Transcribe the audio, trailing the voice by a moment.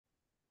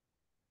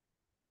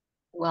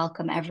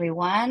Welcome,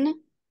 everyone.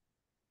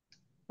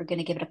 We're going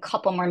to give it a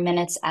couple more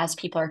minutes as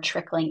people are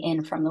trickling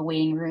in from the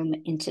waiting room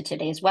into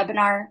today's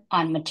webinar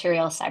on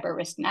material cyber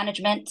risk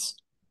management.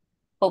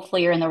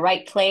 Hopefully you're in the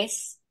right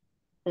place.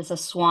 This is a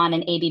SWAN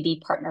and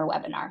ABB partner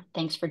webinar.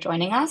 Thanks for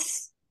joining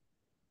us.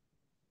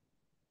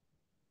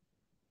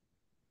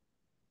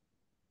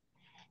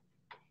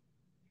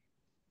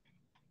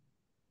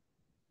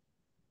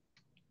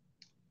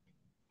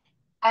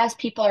 As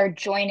people are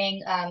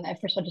joining,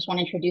 first I just want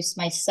to introduce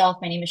myself.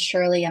 My name is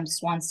Shirley. I'm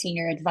SWAN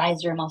Senior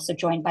Advisor. I'm also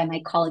joined by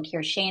my colleague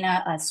here,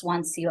 Shayna,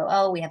 SWAN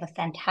COO. We have a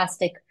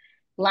fantastic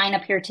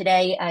lineup here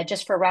today.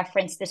 Just for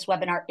reference, this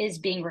webinar is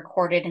being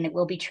recorded and it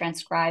will be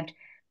transcribed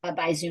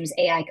by Zoom's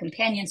AI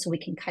companion, so we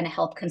can kind of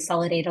help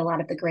consolidate a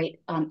lot of the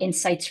great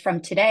insights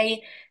from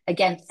today.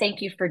 Again,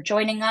 thank you for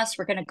joining us.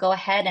 We're going to go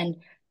ahead and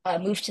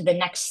move to the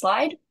next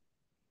slide.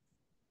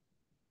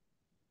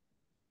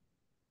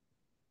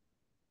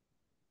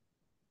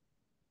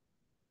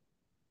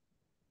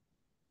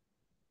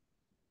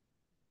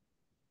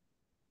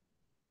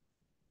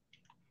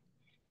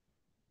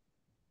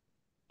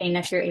 And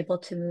if you're able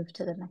to move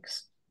to the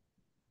next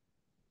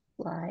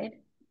slide.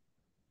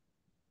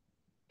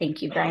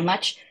 Thank you very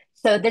much.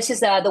 So this is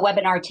the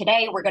webinar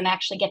today. We're going to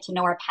actually get to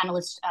know our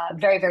panelists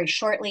very, very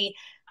shortly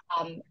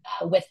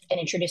with and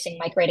introducing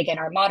Mike Radigan,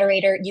 our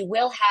moderator. You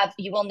will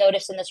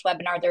notice in this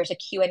webinar, there's a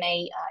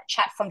Q&A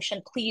chat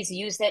function. Please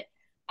use it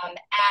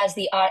as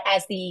the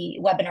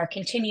webinar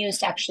continues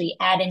to actually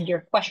add in your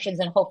questions,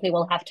 and hopefully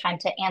we'll have time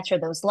to answer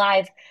those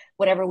live.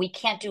 Whatever we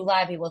can't do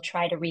live, we will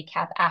try to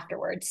recap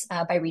afterwards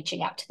by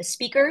reaching out to the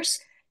speakers.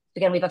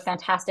 Again, we have a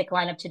fantastic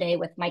lineup today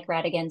with Mike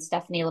Radigan,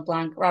 Stephanie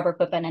LeBlanc, Robert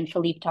Putman, and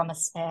Filipe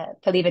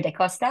de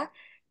Costa.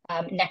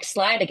 Next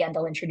slide. Again,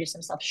 they'll introduce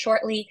themselves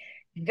shortly.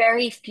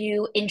 Very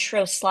few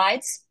intro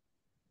slides.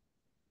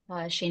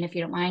 Shane, if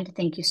you don't mind,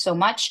 thank you so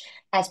much.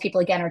 As people,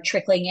 again, are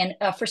trickling in.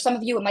 For some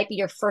of you, it might be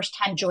your first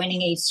time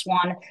joining a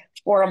SWAN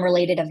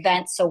forum-related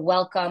event, so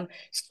welcome.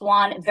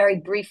 SWAN, very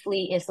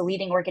briefly, is the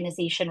leading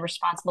organization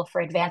responsible for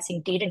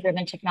advancing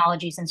data-driven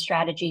technologies and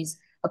strategies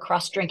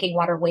across drinking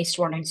water,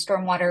 wastewater, and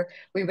stormwater.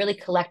 We really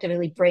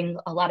collectively bring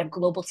a lot of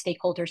global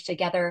stakeholders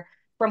together,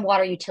 from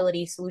water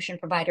utilities, solution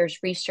providers,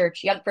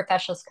 research, young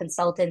professionals,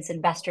 consultants,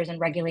 investors,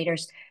 and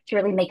regulators to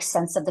really make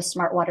sense of the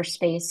smart water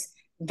space.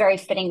 Very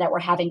fitting that we're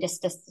having this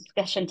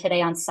discussion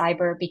today on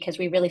cyber, because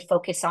we really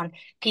focus on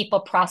people,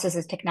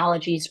 processes,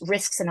 technologies,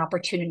 risks, and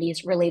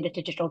opportunities related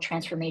to digital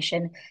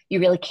transformation. You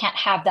really can't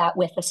have that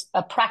with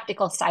a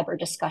practical cyber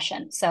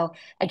discussion. So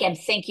again,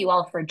 thank you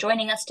all for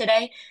joining us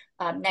today.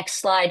 Next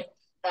slide.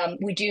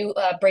 We do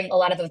bring a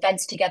lot of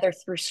events together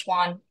through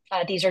SWAN.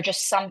 These are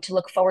just some to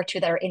look forward to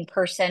that are in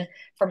person,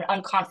 from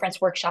an unconference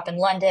workshop in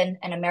London,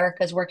 an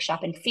Americas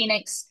workshop in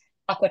Phoenix,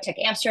 Aquatech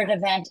Amsterdam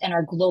event, and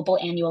our global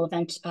annual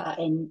event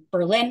in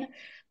Berlin.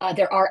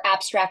 There are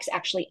abstracts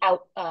actually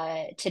out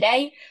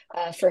today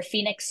for a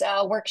Phoenix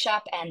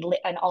workshop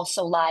and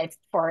also live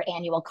for our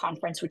annual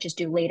conference, which is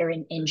due later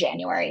in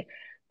January.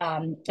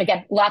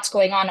 Again, lots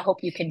going on. I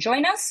hope you can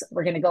join us.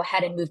 We're going to go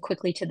ahead and move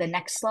quickly to the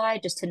next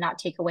slide just to not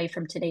take away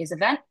from today's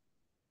event.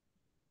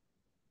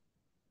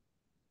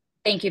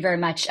 Thank you very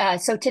much.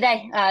 So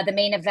today, the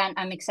main event,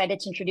 I'm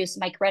excited to introduce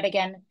Mike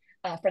Radigan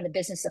from the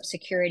Business of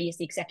Security as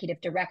the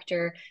Executive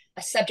Director,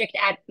 a subject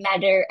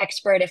matter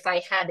expert. If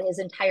I had his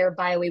entire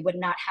bio, we would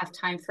not have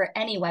time for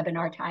any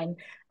webinar time.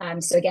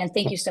 So again,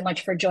 thank you so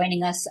much for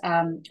joining us.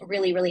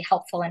 Really, really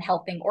helpful in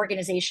helping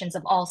organizations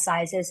of all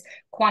sizes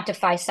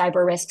quantify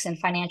cyber risks in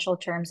financial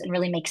terms and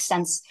really make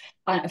sense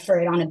for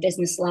it on a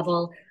business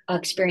level.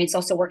 Experience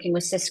also working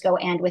with Cisco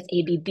and with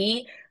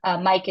ABB.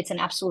 Mike, it's an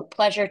absolute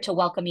pleasure to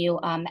welcome you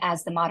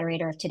as the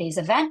moderator of today's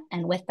event.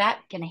 And with that,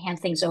 I'm going to hand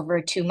things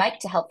over to Mike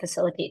to help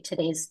facilitate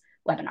today's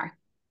webinar.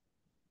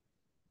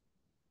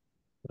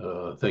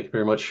 Thank you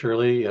very much,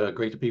 Shirley.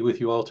 Great to be with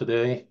you all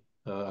today.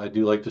 I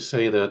do like to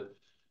say that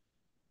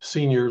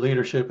senior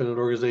leadership in an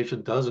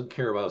organization doesn't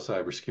care about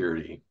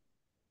cybersecurity.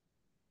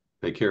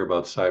 They care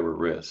about cyber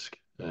risk,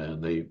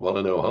 and they want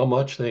to know how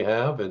much they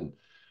have and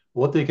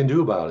what they can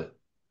do about it.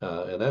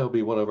 And that will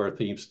be one of our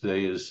themes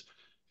today is,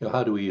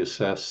 how do we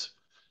assess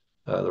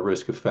the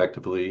risk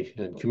effectively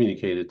and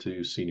communicate it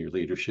to senior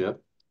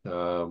leadership. We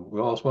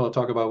also want to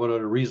talk about what are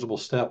the reasonable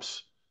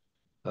steps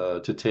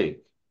to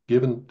take,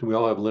 given we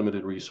all have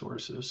limited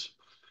resources.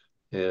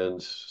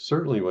 And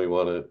certainly we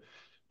want to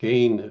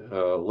gain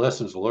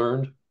lessons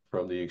learned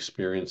from the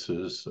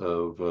experiences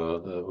of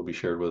that will be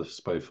shared with us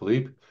by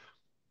Filipe.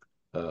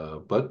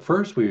 But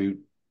first, we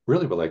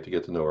really would like to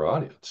get to know our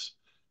audience.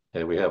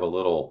 And we have a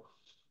little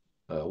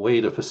way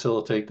to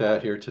facilitate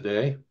that here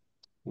today.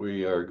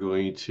 We are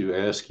going to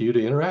ask you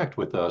to interact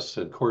with us.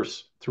 And of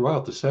course,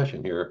 throughout the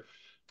session here,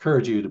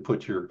 encourage you to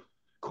put your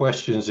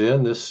questions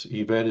in. This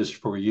event is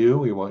for you.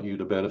 We want you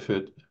to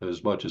benefit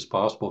as much as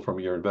possible from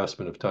your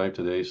investment of time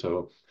today.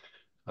 So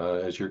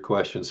as your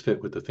questions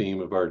fit with the theme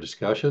of our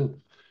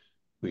discussion,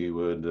 we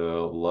would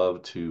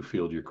love to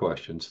field your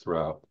questions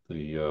throughout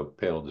the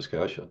panel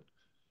discussion.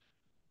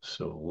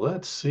 So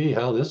let's see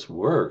how this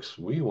works.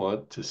 We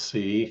want to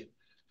see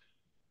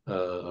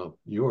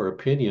your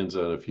opinions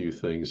on a few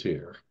things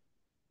here.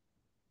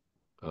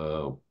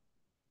 Uh,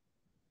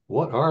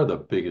 what are the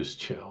biggest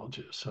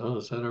challenges?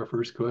 Is that our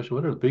first question?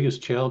 What are the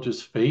biggest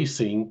challenges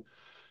facing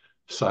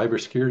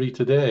cybersecurity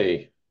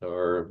today?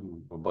 Or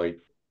I might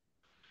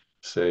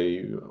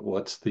say,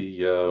 what's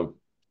the oh,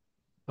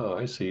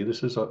 I see.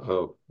 This is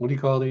what do you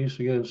call these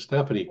again?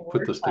 Stephanie put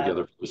Word this cloud.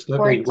 together.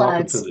 Stephanie, Word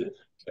welcome to clouds.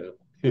 the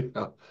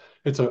yeah,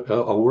 it's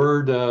a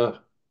word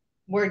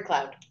Word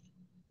cloud.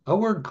 a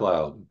word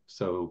cloud.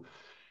 So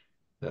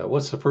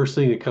what's the first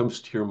thing that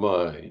comes to your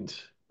mind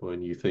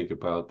when you think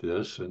about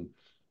this? And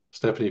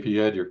Stephanie, if you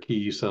had your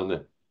keys on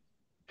the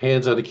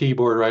hands on the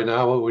keyboard right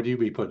now, what would you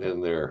be putting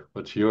in there?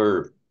 What's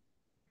your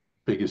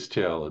biggest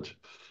challenge?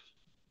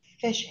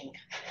 Fishing.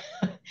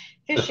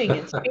 Fishing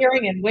and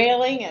spearing and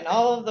whaling and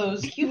all of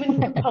those human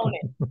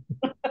components.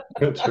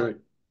 That's right.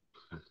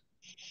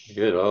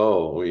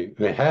 We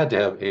had to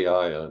have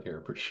AI on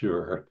here for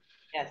sure.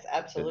 Yes,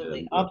 absolutely.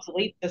 And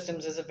Obsolete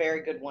systems is a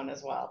very good one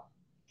as well.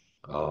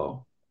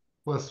 oh,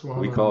 Plus one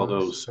we on call my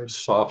those side.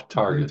 soft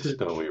targets,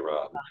 don't we, Vintage.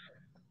 Rob?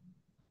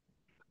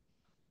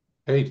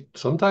 Hey,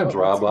 sometimes, Oh, that's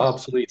Rob, fun.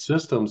 obsolete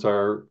systems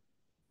are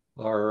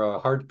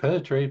hard to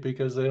penetrate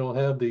because they don't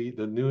have the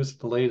newest,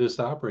 the latest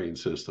operating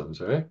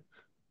systems, right?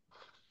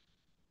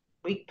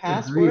 Weak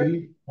password,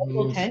 Agree. I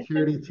local mean, tension.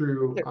 security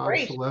through They're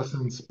great.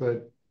 obsolescence,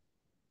 but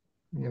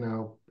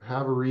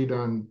have a read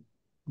on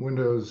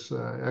Windows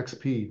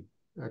XP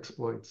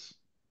exploits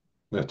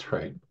That's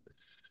right.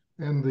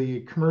 and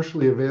the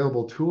commercially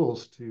available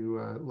tools to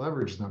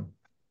leverage them.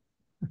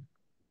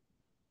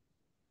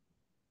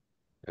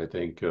 I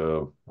think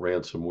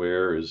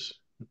ransomware is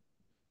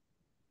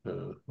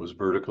was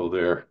vertical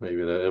there.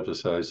 Maybe that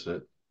emphasized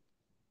it.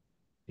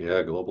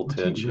 Yeah, global OT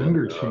tension.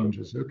 vendor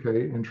changes.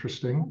 Okay,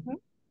 interesting. Mhm.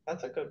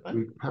 That's a good one.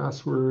 Weak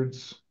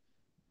passwords.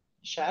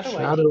 Shadow IT.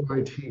 Shadow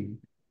IT.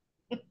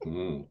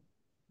 Hmm,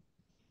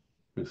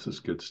 this is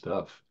good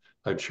stuff.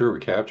 I'm sure we're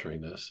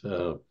capturing this.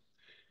 Yep.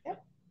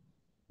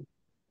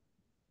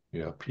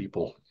 Yeah,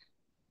 people.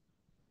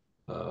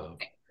 Uh,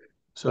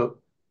 so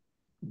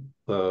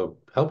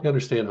help me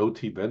understand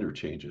OT vendor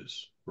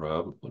changes,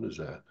 Rob. What is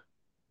that?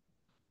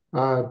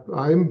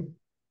 I'm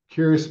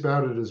curious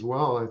about it as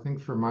well. I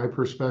think from my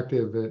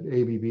perspective at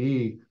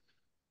ABB,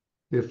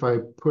 if I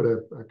put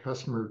a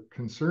customer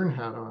concern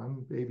hat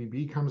on,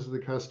 ABB comes to the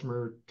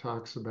customer,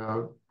 talks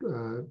about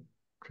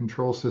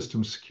control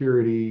system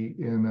security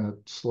in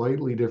a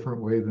slightly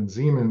different way than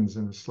Siemens,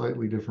 in a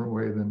slightly different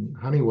way than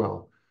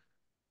Honeywell.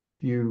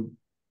 If you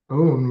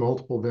own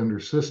multiple vendor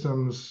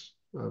systems,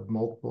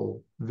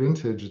 multiple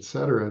vintage, et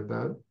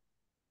cetera,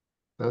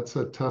 that's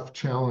a tough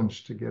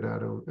challenge to get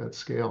at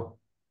scale.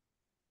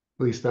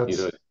 At least You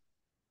know, that's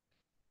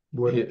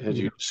what, as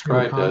you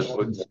stream of described that,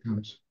 consciousness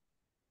comes.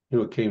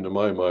 what came to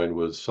my mind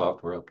was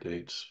software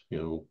updates,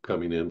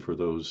 coming in for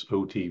those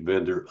OT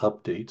vendor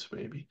updates,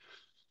 maybe.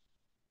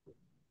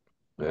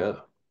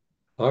 Yeah.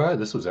 All right,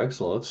 this was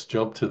excellent. Let's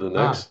jump to the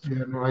next.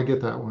 Yeah, no, I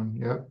get that one.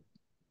 Yep.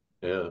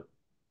 Yeah.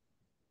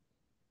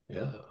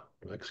 Yeah.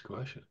 Next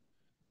question.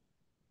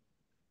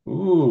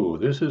 Ooh,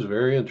 this is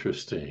very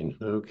interesting.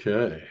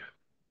 Okay.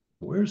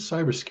 Where's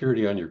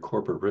cybersecurity on your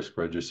corporate risk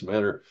register?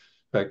 Matter of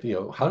fact,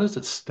 how does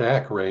it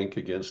stack rank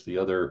against the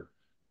other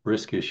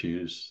risk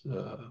issues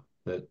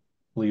that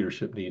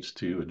leadership needs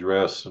to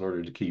address in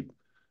order to keep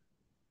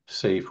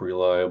safe,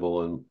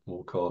 reliable, and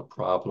we'll call it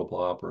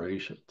profitable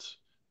operations?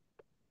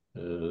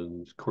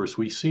 And of course,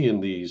 we see in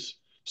these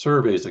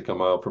surveys that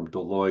come out from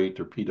Deloitte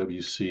or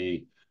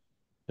PwC,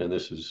 and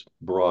this is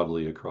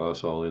broadly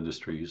across all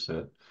industries,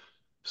 that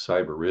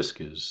cyber risk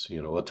is,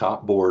 a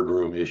top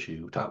boardroom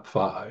issue, top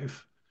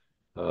five.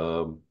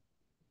 Um,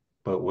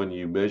 but when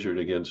you measure it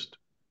against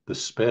the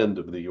spend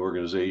of the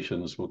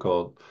organization's, we'll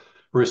call it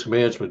risk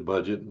management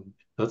budget,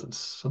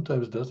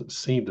 sometimes doesn't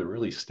seem to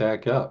really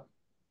stack up.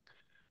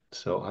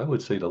 So I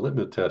would say the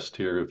litmus test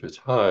here, if it's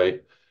high,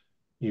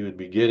 you would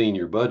be getting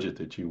your budget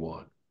that you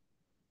want.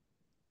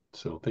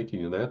 So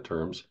thinking in that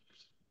terms,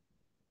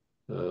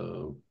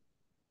 uh,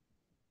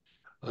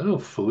 I don't know,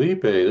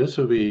 Felipe, this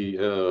would be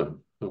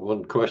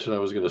one question I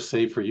was going to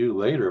save for you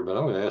later, but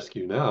I'm going to ask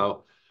you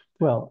now.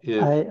 Well,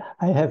 If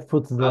I have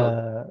put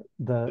uh,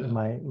 the yeah.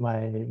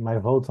 my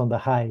votes on the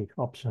high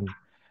option,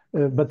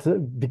 but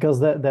because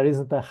there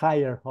isn't a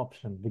higher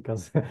option,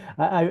 because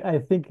I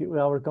think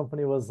our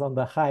company was on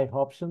the high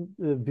option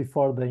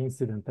before the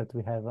incident that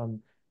we had on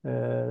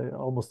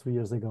almost 2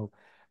 years ago.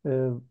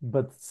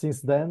 But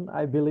since then,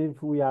 I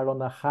believe we are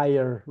on a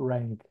higher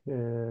rank.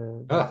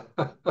 It's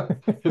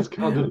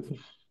gone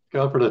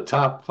from the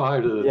top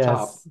five to the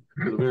top, Yes,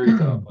 to the very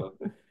top.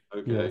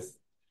 Okay. yes,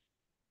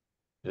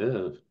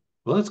 Yeah.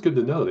 Well, that's good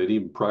to know that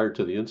even prior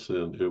to the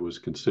incident, it was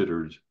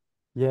considered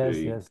yes, a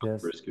yes,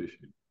 yes. risk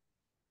issue.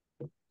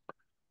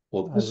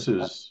 Well, I, this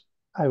w- is,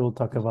 I will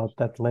talk about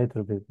that later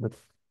a bit, but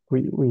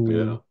we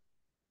yeah, we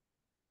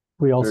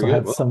we very also good.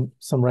 had Well,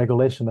 some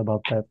regulation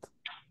about that.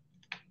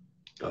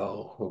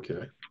 oh,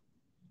 okay.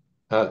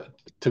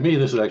 To me,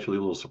 this is actually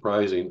a little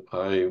surprising.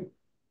 I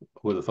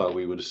would have thought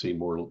we would have seen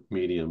more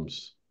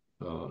mediums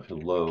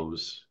and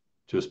lows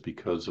just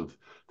because of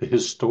the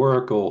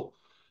historical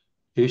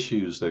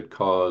issues that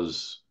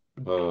cause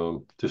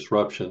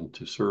disruption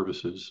to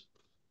services.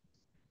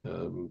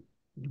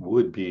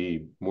 Would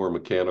be more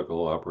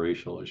mechanical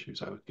operational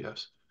issues, I would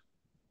guess.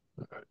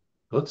 All right,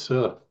 let's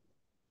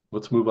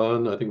move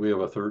on. I think we have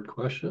a third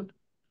question.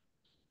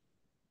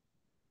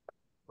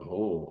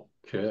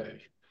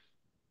 Okay.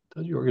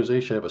 Does your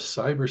organization have a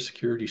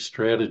cybersecurity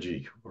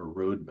strategy or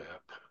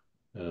roadmap?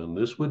 And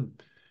this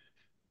would,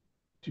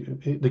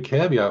 the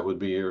caveat would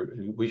be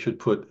we should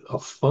put a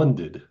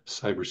funded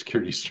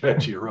cybersecurity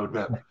strategy or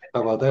roadmap.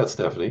 How about that,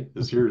 Stephanie?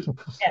 Is yours?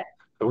 Yeah.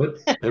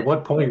 At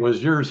what point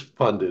was yours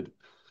funded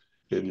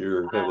in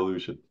your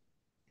evolution?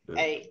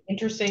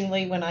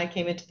 Interestingly, when I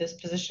came into this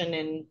position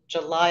in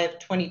July of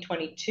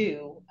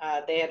 2022,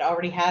 they had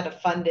already had a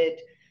funded,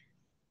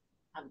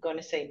 I'm going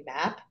to say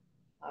map.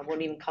 I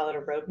wouldn't even call it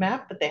a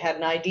roadmap, but they had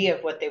an idea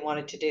of what they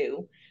wanted to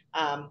do,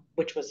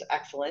 which was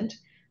excellent.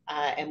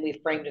 And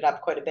we've framed it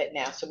up quite a bit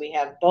now. So we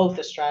have both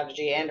a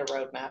strategy and a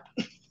roadmap.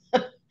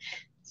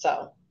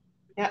 So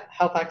yeah,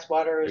 Halifax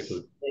Water is,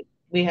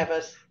 we have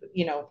a,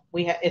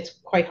 it's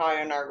quite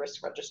high on our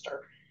risk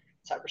register,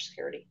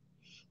 cybersecurity.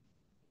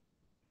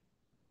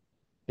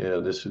 Yeah,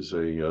 this is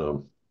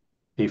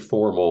a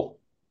formal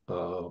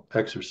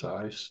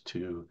exercise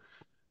to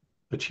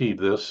achieve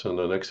this and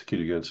then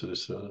execute against it.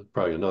 Is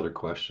probably another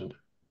question.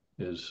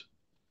 Is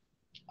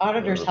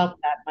auditors help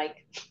that,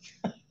 Mike?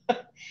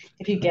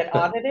 If you get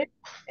audited,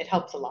 it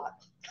helps a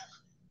lot.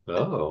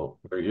 Oh,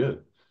 very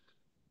good.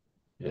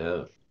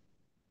 Yeah.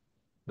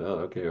 No,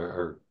 okay.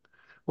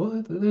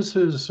 Well, this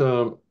is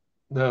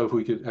now if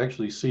we could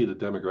actually see the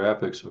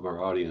demographics of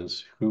our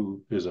audience,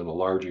 who is in a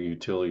larger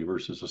utility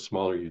versus a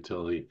smaller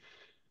utility,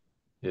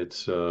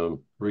 it's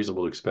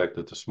reasonable to expect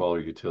that the smaller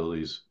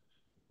utilities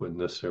wouldn't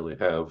necessarily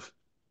have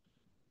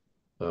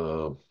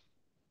a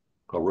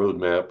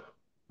roadmap,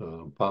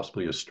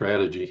 possibly a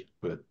strategy,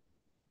 but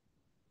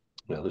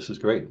yeah, this is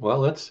great.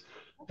 Well,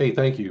 hey,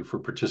 thank you for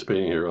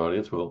participating in your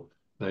audience. Well,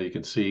 now you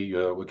can see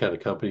what kind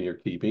of company you're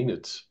keeping.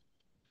 It's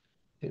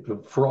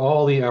for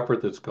all the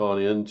effort that's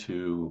gone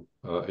into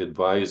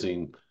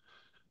advising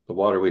the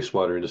water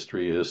wastewater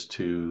industry as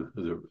to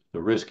the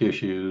risk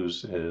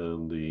issues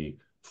and the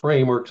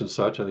frameworks and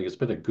such. I think it's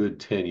been a good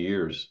 10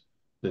 years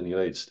in the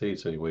United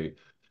States anyway.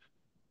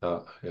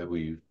 And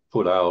we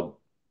put out,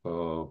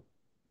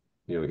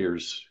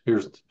 here's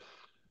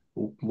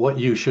what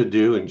you should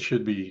do and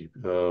should be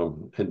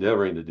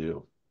endeavoring to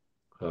do.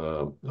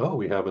 Oh,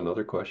 we have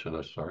another question.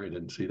 I'm sorry, I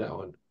didn't see that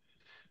one.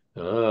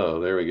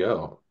 Oh, there we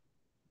go.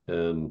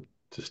 And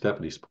to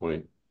Stephanie's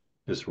point,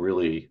 this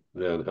really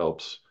then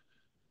helps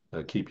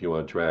keep you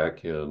on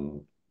track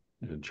and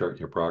chart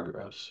your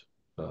progress.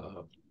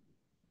 And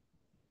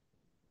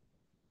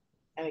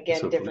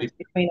again, difference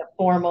between a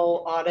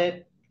formal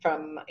audit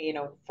from,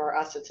 for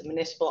us, it's a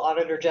municipal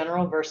auditor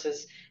general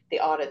versus the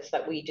audits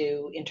that we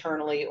do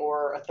internally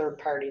or a third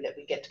party that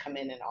we get to come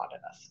in and audit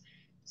us.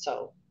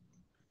 So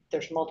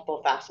there's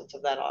multiple facets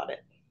of that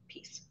audit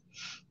piece.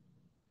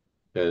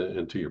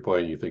 And to your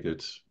point, you think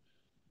it's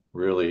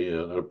really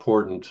an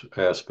important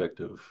aspect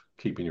of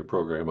keeping your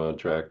program on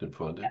track and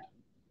funded.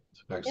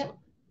 Yeah. Excellent. Yeah.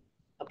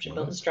 Helps you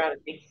build a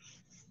strategy.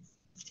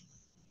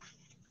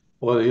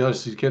 Well,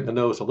 this is getting to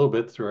know us a little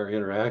bit through our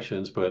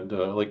interactions, but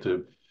I'd like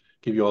to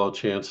give you all a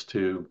chance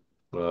to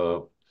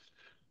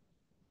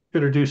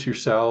introduce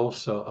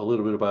yourselves, a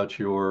little bit about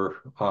your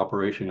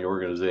operation, your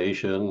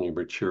organization, your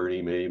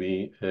maturity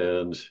maybe,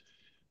 and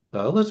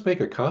let's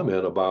make a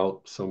comment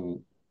about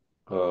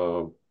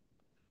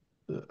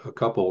a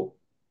couple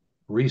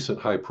recent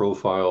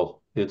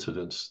high-profile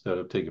incidents that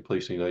have taken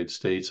place in the United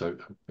States. I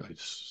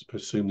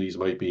assume these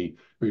might be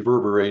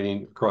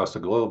reverberating across the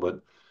globe,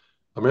 but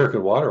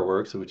American Water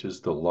Works, which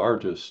is the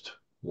largest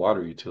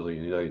water utility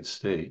in the United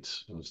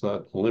States, and it's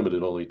not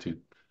limited only to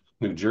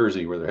New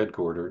Jersey where they're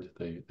headquartered.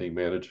 They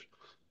manage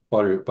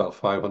about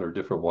 500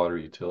 different water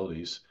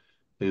utilities.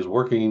 Is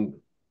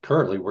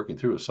currently working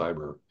through a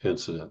cyber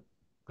incident,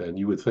 and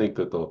you would think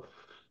that the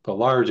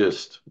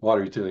largest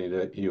water utility in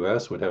the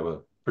U.S. would have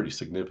a pretty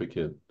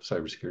significant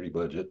cybersecurity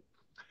budget,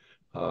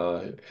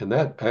 and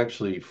that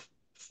actually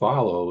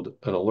followed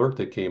an alert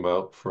that came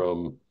out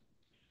from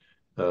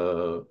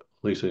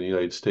at least in the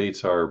United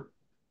States, our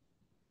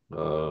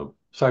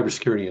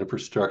Cybersecurity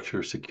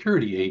Infrastructure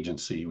Security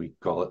Agency, we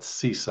call it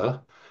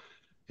CISA.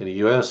 In the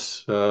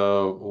U.S.,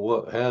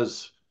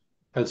 has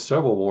had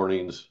several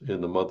warnings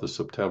in the month of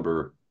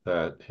September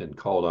that had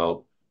called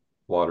out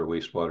water,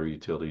 wastewater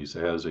utilities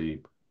as a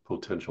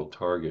potential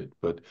target.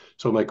 But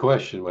so my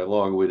question, my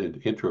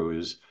long-winded intro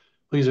is,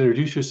 please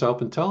introduce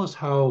yourself and tell us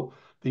how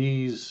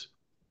these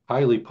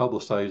highly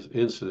publicized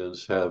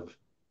incidents have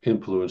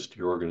influenced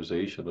your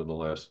organization in the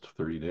last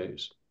 30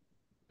 days.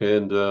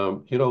 And,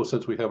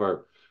 since we have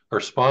our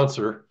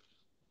sponsor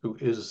who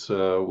is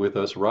with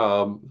us,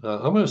 Rob,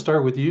 I'm going to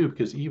start with you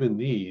because even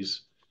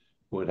these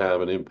would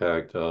have an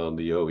impact on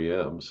the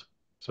OEMs.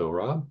 So,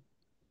 Rob?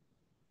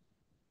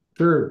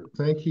 Sure.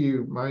 Thank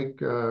you, Mike.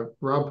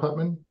 Rob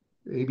Putman,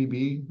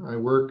 ABB. I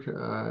work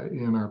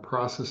in our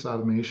process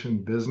automation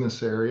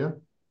business area.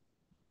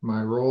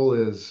 My role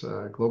is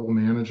Global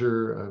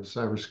Manager of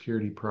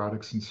Cybersecurity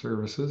Products and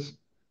Services.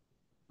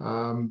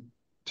 To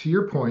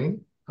your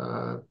point,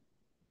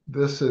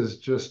 this is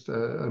just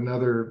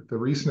the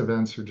recent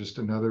events are just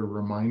another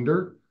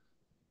reminder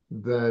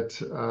that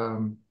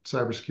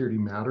cybersecurity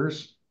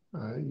matters.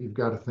 You've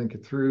got to think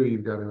it through.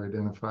 You've got to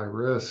identify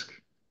risk.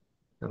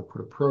 Got to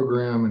put a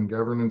program and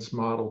governance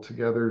model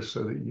together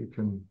so that you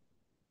can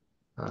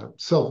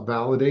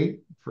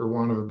self-validate, for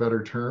want of a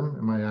better term.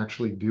 Am I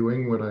actually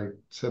doing what I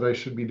said I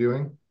should be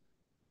doing?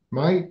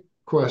 My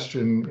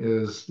question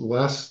is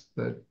less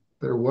that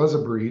there was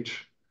a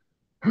breach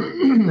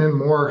and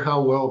more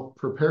how well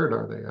prepared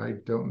are they? I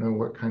don't know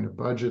what kind of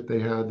budget they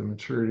had, the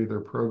maturity of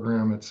their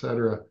program, et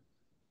cetera.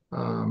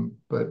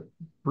 But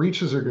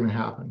breaches are going to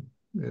happen.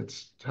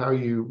 It's how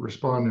you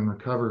respond and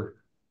recover,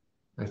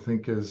 I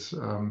think, is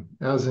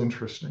as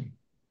interesting.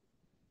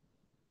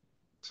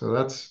 So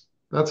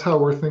that's how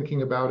we're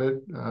thinking about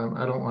it.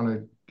 I don't want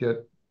to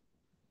get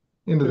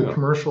into the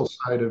commercial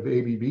side of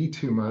ABB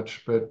too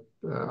much, but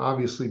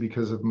obviously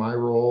because of my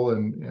role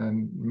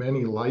and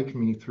many like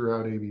me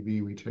throughout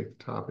ABB, we take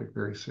the topic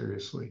very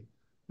seriously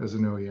as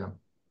an OEM.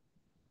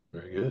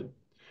 Very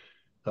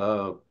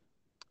good.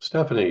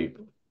 Stephanie,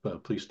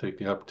 please take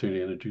the opportunity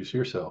to introduce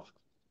yourself.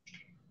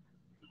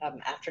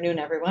 Afternoon,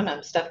 everyone.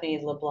 I'm Stephanie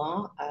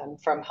LeBlanc. I'm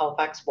from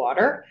Halifax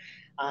Water.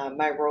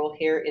 My role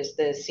here is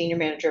the Senior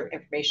Manager of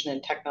Information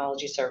and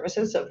Technology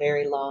Services, a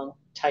very long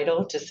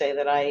title to say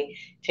that I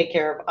take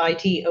care of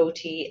IT,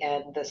 OT,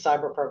 and the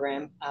cyber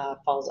program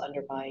falls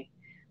under my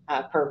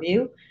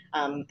purview.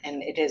 And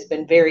it has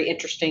been very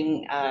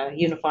interesting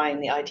unifying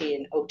the IT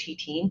and OT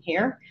team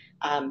here,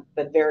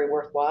 but very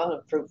worthwhile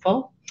and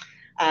fruitful.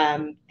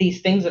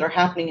 These things that are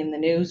happening in the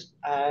news,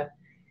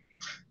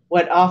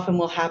 what often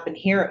will happen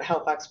here at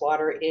Halifax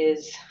Water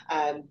is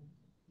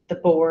the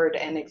board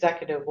and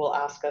executive will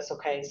ask us,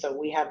 okay, so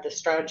we have this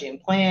strategy and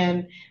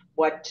plan.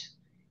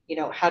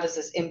 How does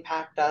this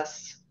impact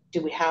us?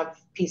 Do we have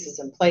pieces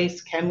in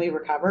place? Can we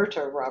recover?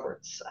 To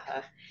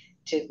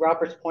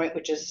Robert's point,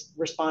 which is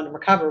respond and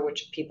recover,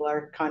 which people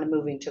are kind of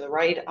moving to the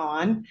right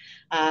on,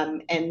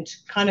 and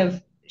kind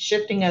of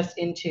shifting us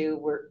into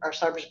where our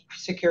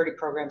cybersecurity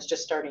program is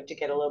just starting to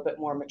get a little bit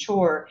more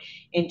mature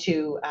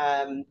into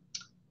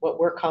what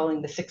we're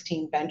calling the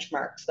 16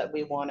 benchmarks that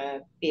we want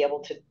to be able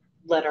to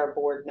let our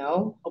board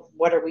know of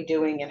what are we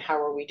doing and how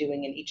are we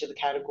doing in each of the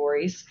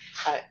categories.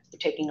 We're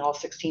taking all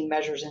 16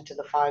 measures into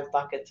the 5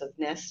 buckets of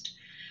NIST,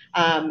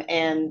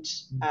 and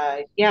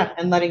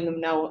letting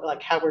them know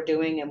like how we're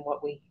doing and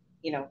what we,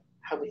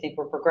 how we think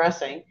we're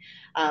progressing.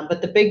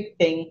 But the big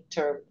thing,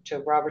 to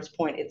Robert's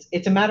point,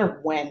 it's a matter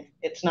of when,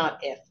 it's not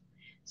if.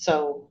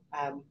 So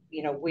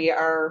we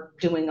are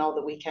doing all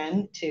that we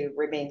can to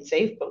remain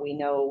safe, but we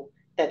know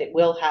that it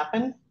will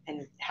happen,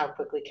 and how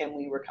quickly can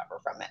we recover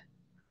from it?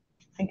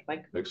 Thank you,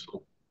 Mike.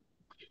 Excellent.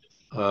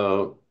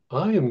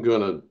 I am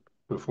going to,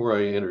 before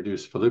I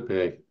introduce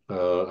Filipe,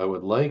 I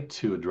would like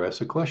to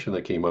address a question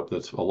that came up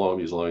that's along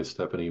these lines,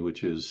 Stephanie,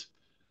 which is,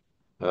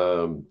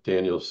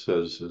 Daniel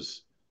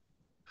says,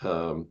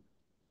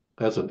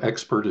 as an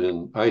expert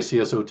in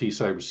ICS/OT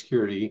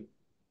cybersecurity,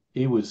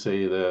 he would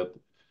say that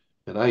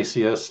an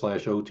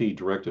ICS/OT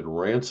directed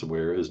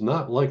ransomware is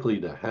not likely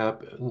to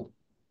happen,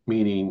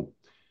 meaning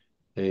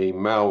a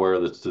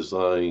malware that's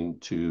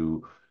designed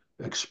to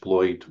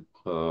exploit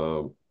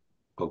a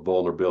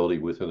vulnerability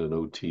within an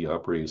OT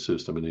operating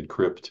system and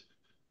encrypt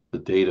the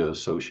data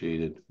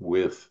associated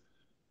with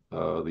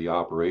the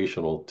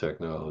operational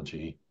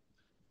technology.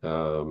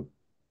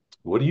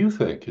 What do you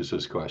think is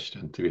this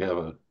question? Do you have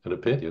an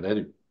opinion?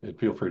 And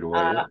feel free to weigh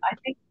in. I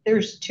think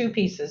there's 2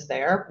 pieces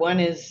there. One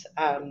is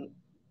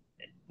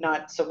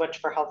not so much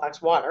for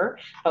Halifax Water,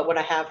 but what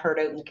I have heard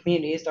out in the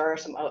community is there are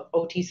some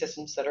OT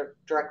systems that are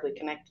directly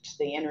connected to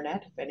the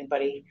internet. If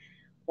anybody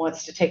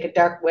wants to take a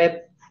dark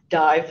web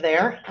dive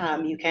there,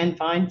 you can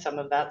find some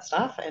of that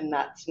stuff, and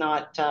that's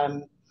not,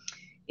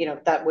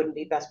 that wouldn't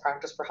be best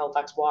practice for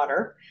Halifax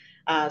Water.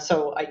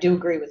 So I do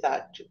agree with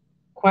that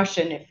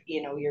question. If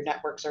your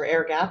networks are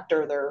air gapped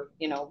or they're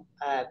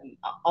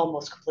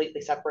almost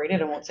completely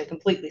separated, I won't say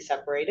completely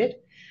separated.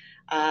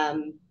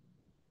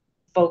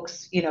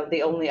 Folks,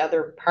 the only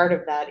other part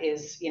of that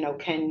is,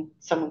 can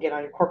someone get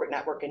on your corporate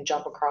network and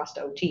jump across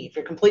to OT? If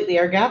you're completely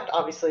air gapped,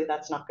 obviously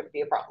that's not going to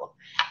be a problem.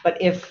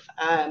 But if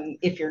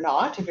you're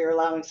not, if you're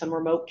allowing some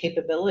remote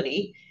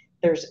capability,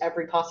 there's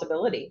every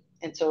possibility.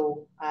 And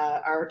so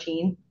our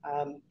team,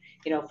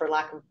 for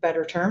lack of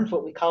better terms,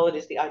 what we call it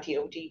is the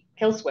IT/OT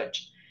kill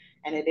switch.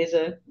 And it is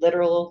a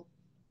literal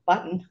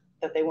button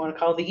that they want to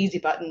call the easy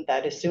button,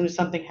 that as soon as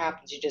something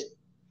happens,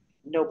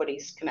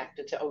 nobody's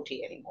connected to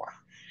OT anymore.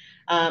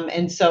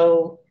 And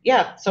so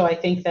I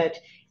think that,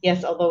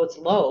 yes, although it's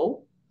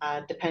low,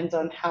 depends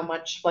on how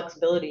much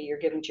flexibility you're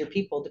giving to your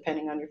people,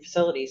 depending on your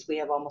facilities. We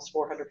have almost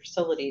 400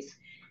 facilities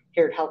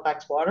here at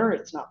Halifax Water.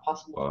 It's not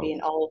possible to be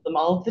in all of them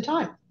all of the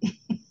time.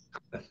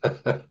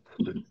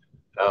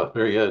 Oh,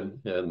 very good.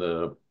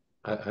 And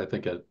I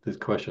think this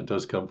question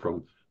does come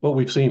from what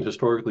we've seen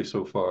historically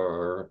so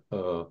far,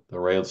 the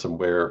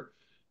ransomware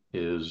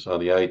is on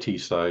the IT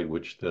side,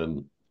 which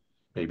then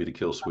maybe the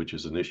kill switch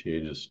is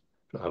initiated just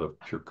out of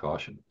pure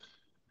caution.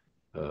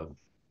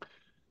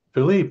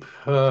 Filipe,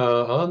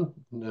 on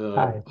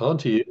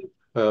to you.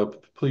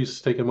 Please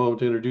take a moment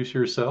to introduce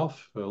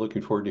yourself.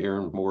 Looking forward to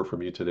hearing more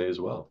from you today as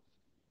well.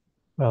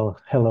 Well,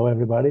 hello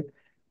everybody.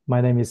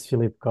 My name is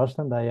Filipe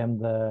Costa, and I am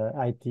the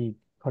IT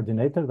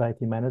coordinator, the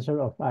IT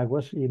manager of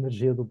Águas e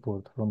Energia do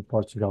Porto from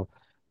Portugal.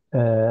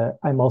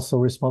 I'm also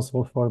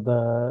responsible for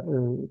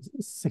the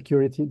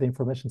security, the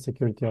information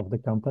security of the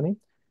company.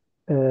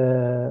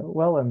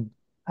 Well,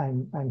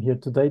 I'm here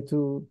today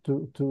to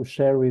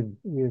share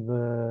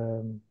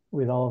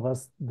with all of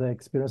us the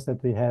experience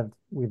that we had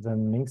with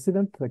an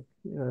incident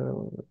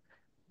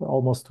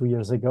almost 2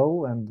 years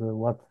ago, and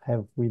what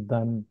have we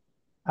done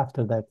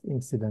after that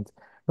incident.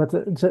 But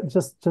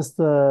just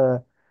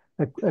a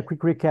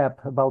quick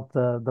recap about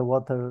the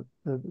water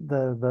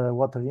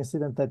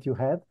incident that you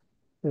had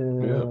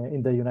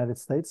in the United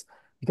States,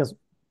 because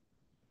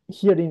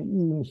here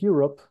in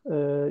Europe,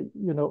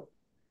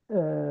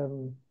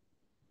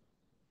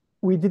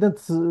 we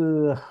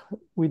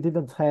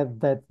didn't have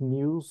that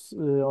news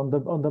on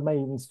the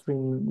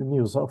mainstream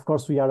news. Of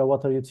course, we are a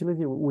water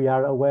utility. We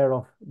are aware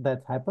of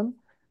that happen,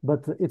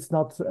 but it's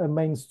not a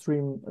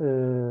mainstream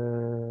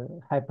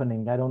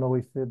happening. I don't know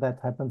if that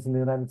happens in the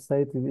United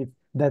States. If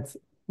that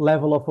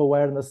level of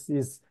awareness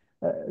is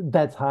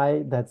that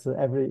high,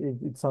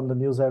 it's on the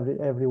news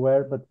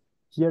everywhere. But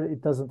here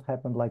it doesn't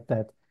happen like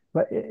that.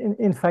 But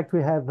in fact,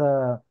 we had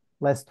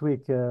last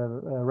week a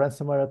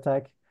ransomware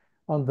attack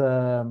on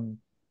the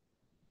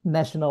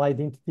national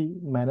identity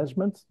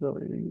management,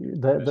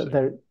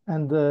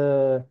 and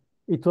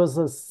it was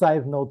a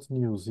side note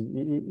news.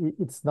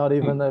 It's not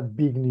even a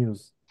big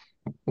news,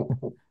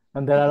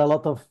 and there are a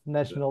lot of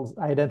national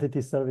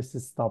identity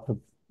services stopped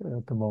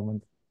at the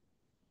moment.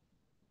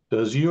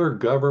 Does your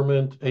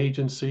government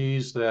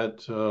agencies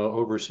that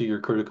oversee your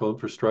critical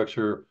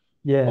infrastructure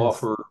Yes.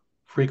 offer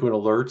frequent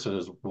alerts and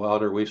is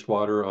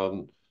wastewater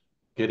on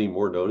getting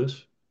more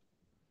notice?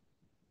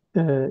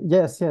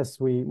 Yes.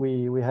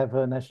 We have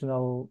a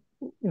national.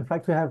 In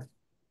fact, we have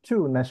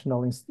two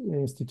national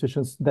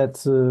institutions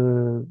that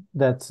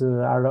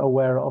are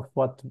aware of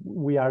what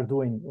we are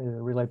doing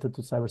related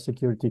to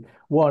cybersecurity.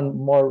 One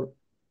more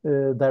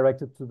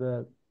directed to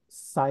the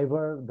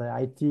cyber, the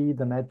IT,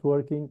 the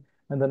networking,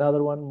 and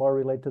another one more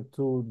related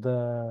to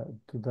the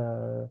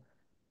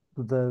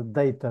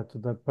data, to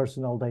the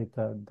personal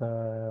data,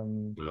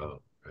 the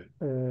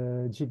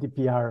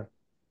GDPR.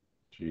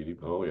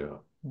 Oh yeah.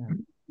 Yeah.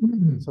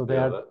 So they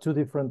are two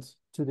different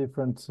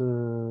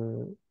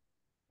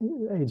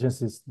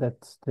agencies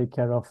that take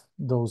care of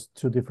those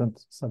two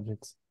different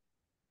subjects.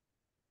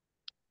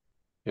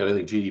 Yeah, I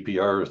think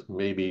GDPR is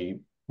maybe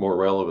more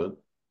relevant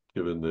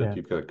given that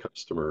you've got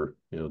customer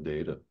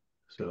data.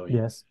 So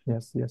yes.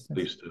 At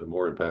least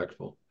more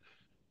impactful.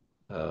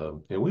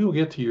 And we will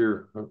get to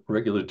your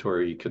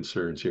regulatory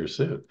concerns here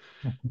soon.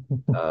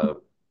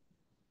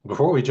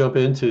 Before we jump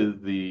into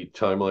the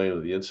timeline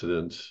of the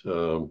incident,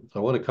 I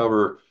want to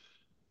cover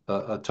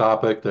a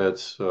topic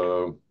that's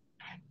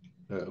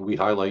we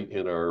highlight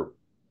in our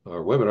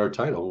webinar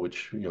title,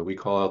 which we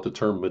call out the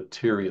term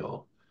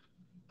material.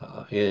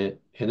 And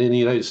in the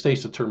United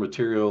States, the term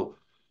material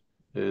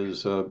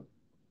is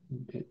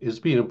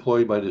being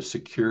employed by the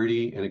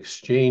Security and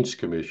Exchange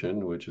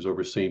Commission, which is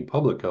overseeing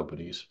public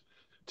companies,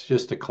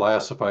 to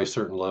classify a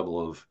certain level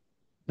of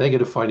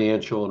negative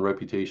financial and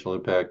reputational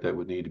impact that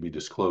would need to be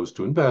disclosed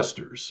to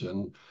investors.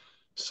 And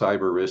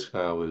cyber risk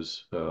now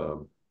is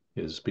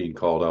being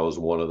called out as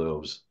one of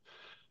those.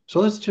 So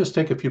let's just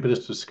take a few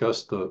minutes to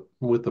discuss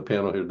with the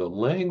panel here the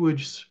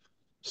language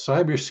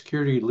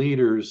cybersecurity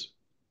leaders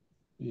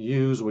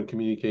use when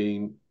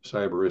communicating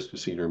cyber risk to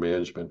senior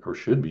management, or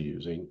should be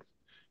using.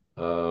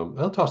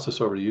 I'll toss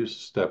this over to you,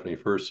 Stephanie,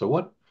 first. So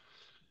what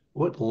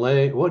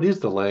is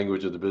the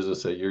language of the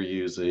business that you're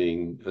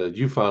using that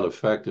you found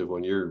effective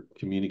when you're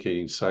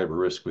communicating cyber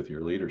risk with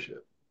your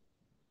leadership?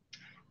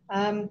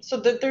 So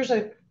there's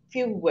a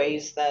few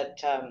ways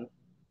that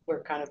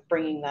we're kind of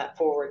bringing that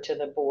forward to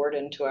the board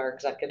and to our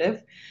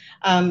executive.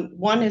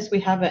 One is we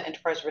have an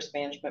enterprise risk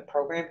management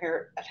program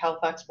here at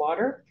Halifax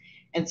Water.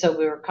 And so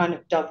we were kind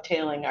of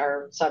dovetailing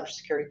our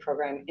cybersecurity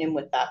program in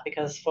with that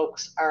because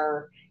folks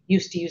are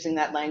used to using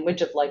that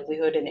language of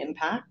likelihood and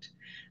impact.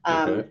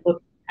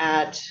 Look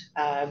at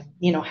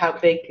how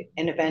big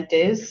an event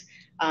is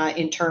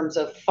in terms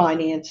of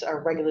finance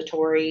or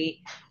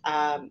regulatory,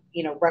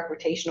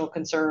 reputational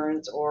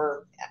concerns,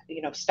 or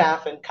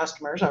staff and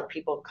customers, our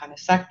people kind of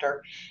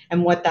sector,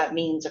 and what that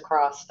means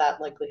across that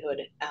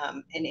likelihood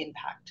and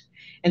impact.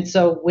 And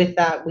so with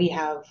that, we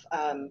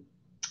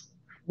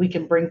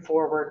can bring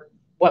forward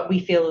what we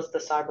feel is the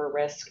cyber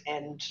risk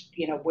and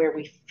where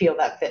we feel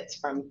that fits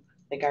from,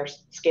 like, our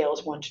scale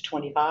is 1 to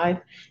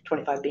 25,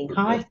 25 being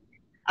high.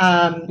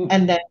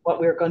 And then what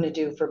we're going to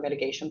do for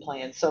mitigation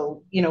plans.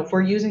 So, if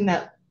we're using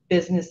that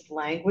business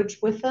language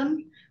with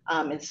them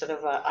instead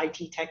of a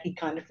IT techie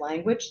kind of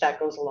language, that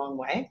goes a long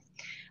way.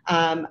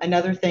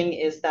 Another thing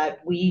is that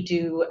we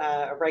do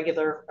a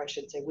regular, I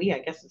should say we, I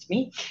guess it's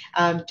me,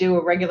 do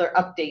a regular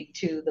update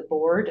to the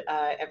board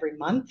every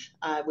month.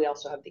 We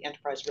also have the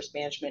Enterprise Risk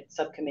Management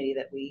Subcommittee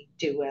that we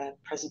do a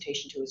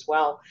presentation to as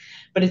well.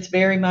 But it's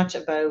very much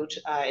about,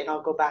 and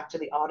I'll go back to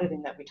the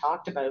auditing that we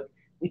talked about.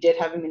 We did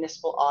have a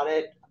municipal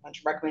audit, a bunch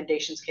of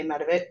recommendations came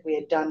out of it. We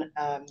had done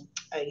a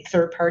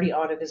third-party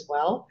audit as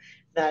well,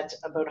 that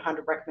about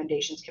 100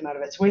 recommendations came out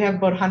of it. So we have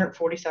about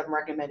 147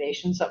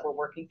 recommendations that we're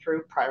working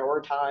through,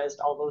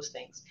 prioritized, all those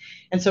things.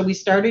 And so we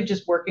started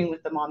just working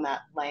with them on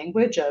that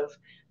language of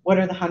what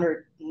are the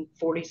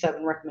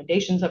 147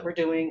 recommendations that we're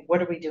doing?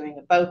 What are we doing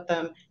about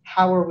them?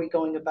 How are we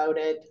going about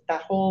it?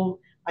 That whole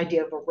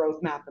idea of a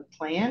roadmap and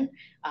plan.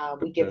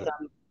 We give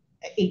them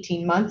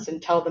 18 months and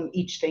tell them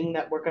each thing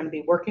that we're going to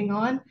be working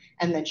on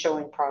and then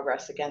showing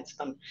progress against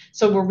them.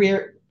 So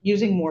we're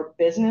using more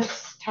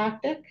business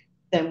tactic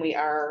than we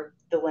are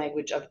the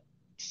language of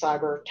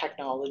cyber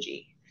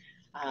technology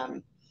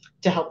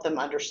to help them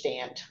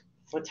understand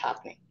what's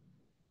happening.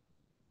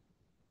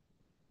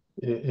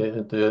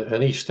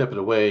 And each step of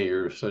the way,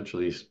 you're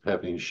essentially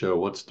having to show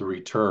what's the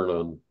return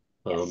on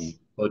Yes.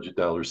 budget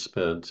dollars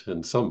spent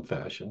in some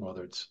fashion,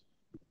 whether it's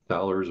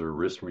dollars or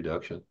risk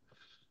reduction.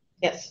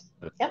 Yes.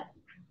 Yep.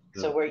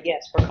 So we're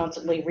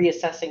constantly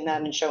reassessing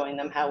that and showing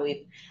them how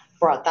we've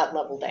brought that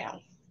level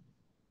down.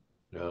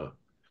 Yeah.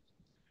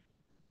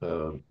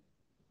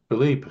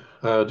 Filipe,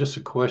 just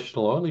a question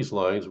along these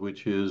lines,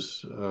 which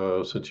is,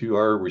 since you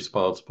are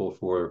responsible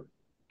for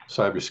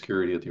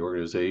cybersecurity at the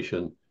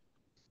organization,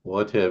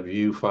 what have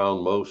you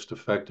found most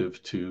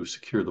effective to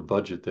secure the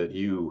budget that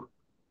you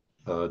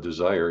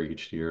desire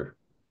each year?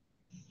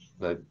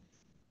 I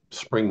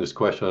spring this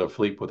question on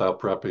Filipe without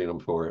prepping him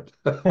for it.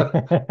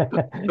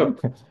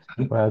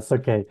 Well, it's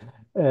okay.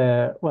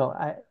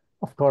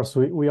 Of course,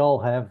 we all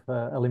have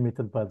a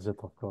limited budget,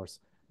 of course.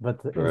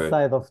 But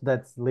inside of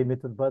that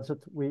limited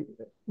budget,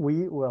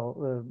 my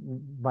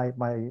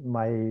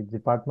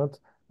department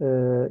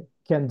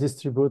can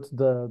distribute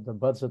the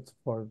budget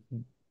for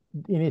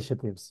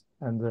initiatives.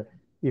 And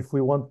if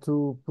we want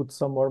to put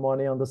some more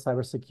money on the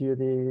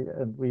cybersecurity,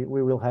 and we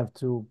will have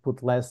to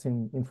put less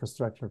in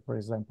infrastructure, for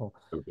example.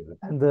 Okay.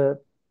 And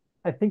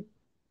I think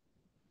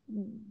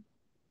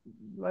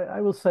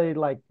I will say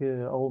like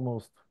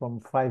almost from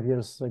 5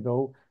 years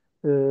ago,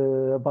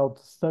 about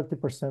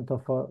 30%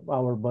 of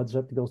our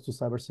budget goes to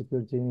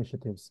cybersecurity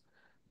initiatives.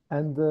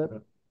 And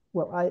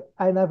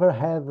I never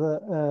heard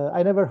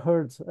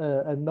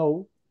a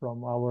no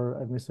from our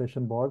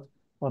administration board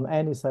on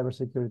any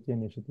cybersecurity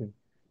initiative.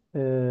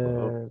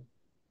 Well,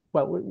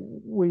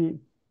 we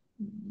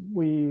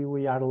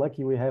are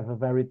lucky. We have a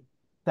very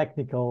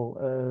technical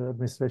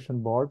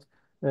administration board,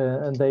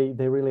 and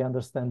they really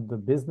understand the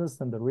business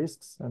and the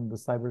risks and the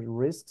cyber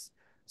risks.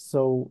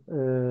 So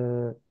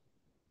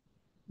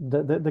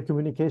the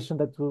communication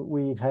that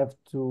we have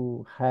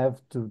to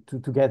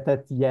get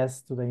that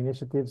yes to the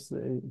initiatives,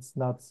 it's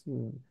not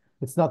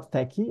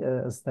techy,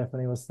 as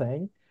Stephanie was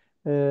saying,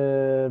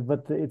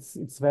 but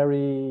it's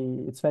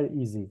very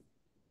easy.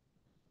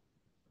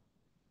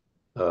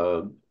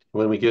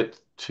 When we get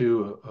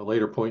to a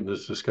later point in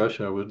this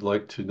discussion, I would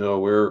like to know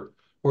where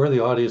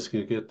the audience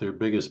can get their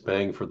biggest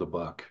bang for the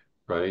buck,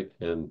 right?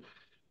 And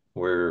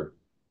where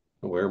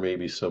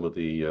maybe some of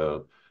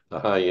the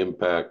high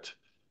impact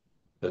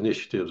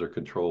initiatives or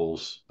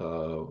controls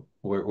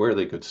where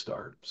they could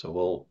start.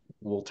 So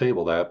we'll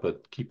table that,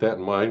 but keep that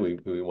in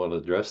mind. We want to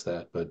address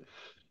that. But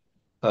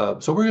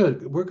so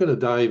we're gonna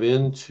dive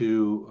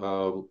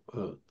into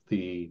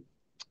the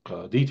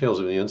details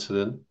of the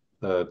incident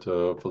that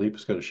Filipe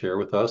is going to share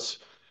with us.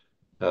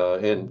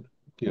 And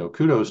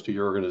kudos to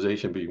your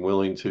organization being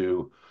willing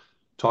to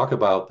talk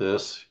about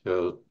this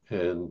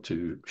and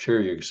to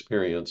share your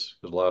experience,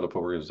 because a lot of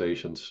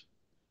organizations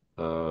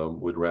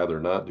would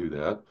rather not do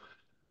that.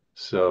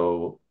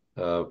 So,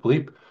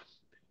 Filipe,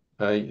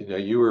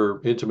 you were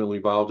intimately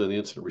involved in the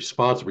incident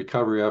response and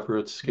recovery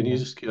efforts. Can you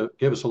just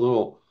give us a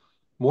little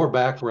more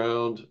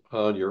background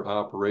on your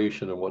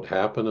operation and what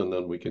happened, and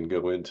then we can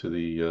go into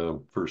the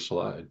first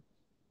slide.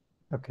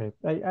 Okay,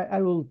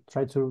 I will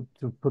try to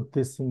put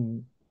this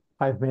in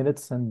 5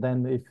 minutes, and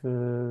then if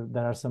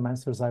there are some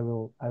answers, I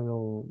will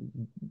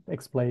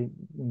explain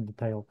in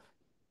detail.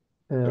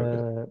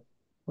 Okay.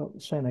 Well,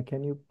 Shana,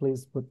 can you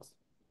please put,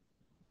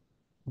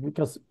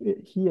 because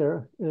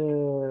here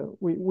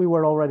we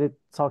were already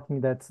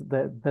talking that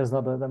there's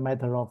not a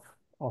matter of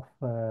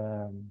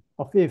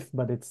if,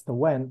 but it's the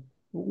when.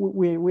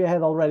 We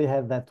had already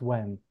had that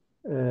when.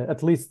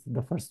 At least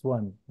the first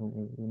one.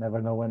 We never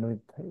know when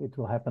it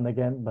will happen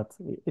again, but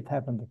it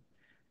happened.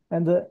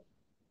 And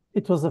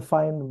it was a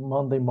fine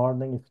Monday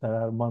morning. If there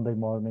are Monday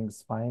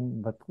mornings,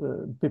 fine. But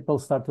people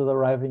started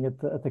arriving at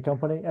the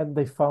company, and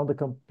they found a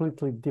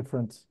completely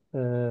different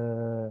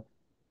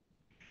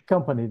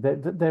company.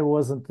 There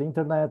wasn't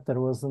internet,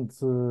 there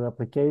wasn't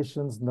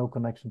applications, no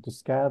connection to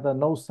SCADA,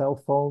 no cell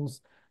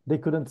phones. They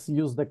couldn't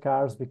use the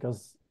cars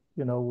because,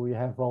 we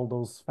have all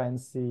those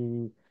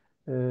fancy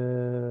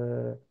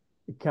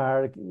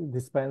car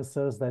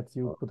dispensers that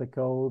you put a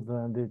code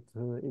and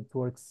it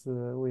works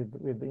with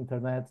the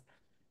internet.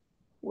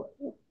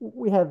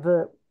 We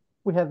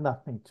had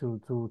nothing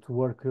to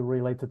work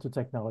related to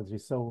technology,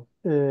 so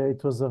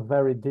it was a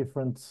very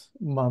different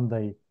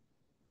Monday.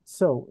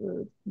 So,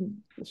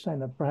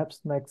 Shaina,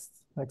 perhaps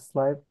next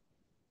slide.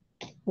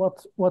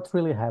 What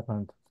really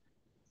happened?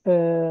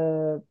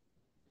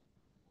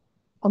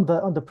 On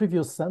the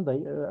previous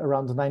Sunday,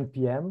 around 9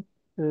 p.m.,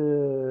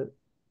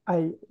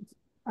 I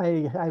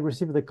I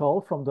received a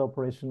call from the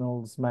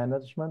operations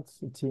management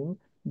team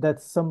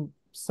that some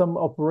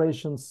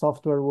operations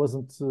software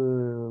wasn't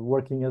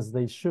working as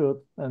they should,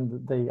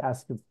 and they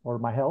asked for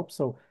my help.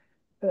 So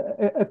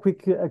a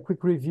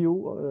quick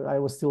review. I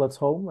was still at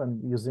home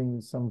and using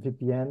some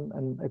VPN,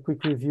 and a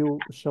quick review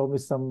showed me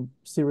some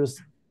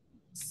serious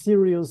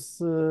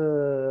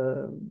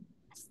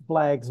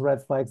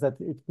red flags that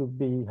it could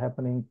be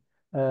happening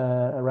a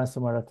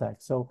ransomware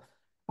attack. So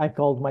I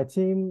called my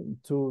team,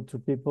 to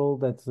people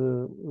that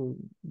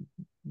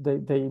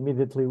they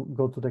immediately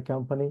go to the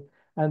company,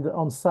 and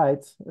on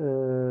site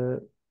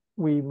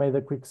we made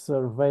a quick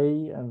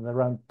survey, and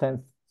around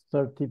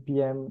 10:30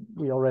 p.m.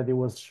 we already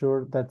was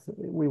sure that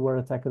we were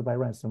attacked by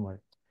ransomware.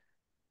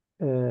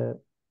 I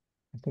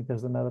think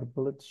there's another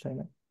bullet,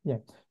 Shaina. Yeah.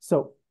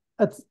 So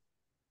at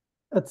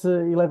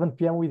 11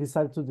 p.m. we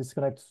decided to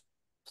disconnect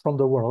from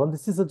the world, and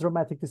this is a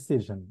dramatic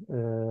decision,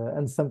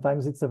 and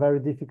sometimes it's a very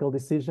difficult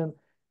decision.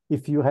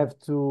 If you have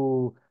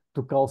to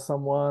call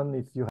someone,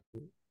 if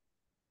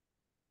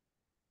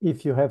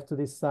you have to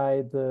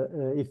decide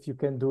if you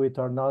can do it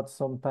or not,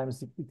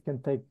 sometimes it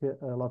can take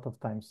a lot of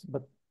times.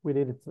 But we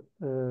did it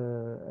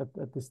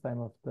at this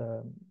time of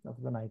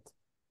the night.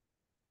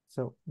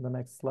 So the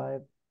next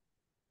slide.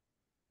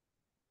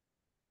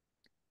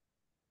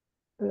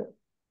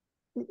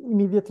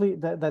 Immediately,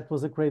 that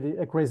was a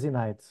crazy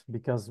night,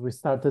 because we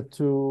started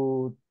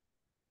to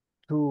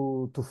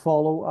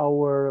follow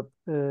our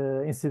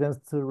incident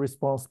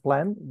response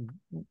plan.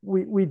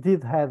 We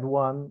did have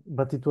one,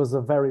 but it was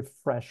a very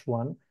fresh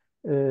one.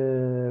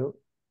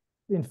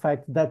 In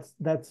fact,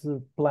 that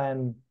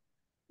plan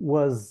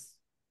was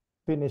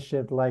finished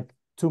like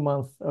 2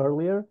 months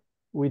earlier.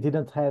 We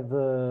didn't have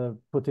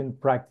put in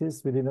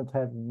practice. We didn't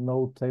have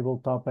no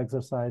tabletop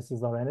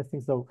exercises or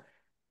anything. So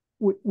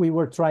we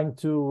were trying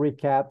to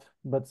recap,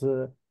 but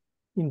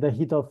in the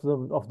heat of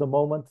the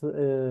moment,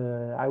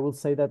 I will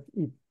say that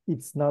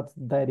it's not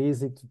that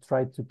easy to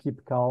try to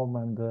keep calm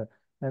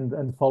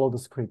and follow the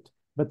script.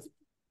 But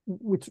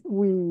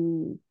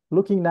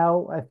looking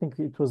now, I think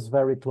it was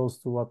very close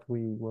to what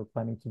we were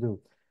planning to do.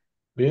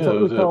 Yeah,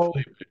 So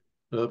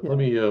Filipe, let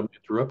me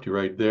interrupt you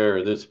right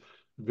there. This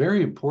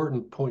very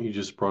important point you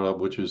just brought up,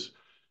 which is,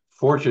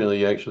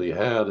 fortunately, you actually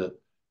had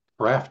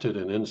crafted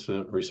an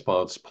incident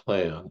response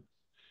plan,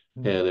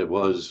 and it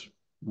was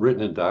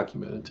written and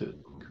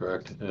documented,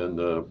 correct? And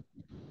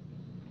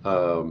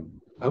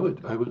I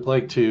would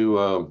like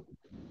to,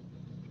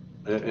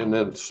 and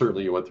then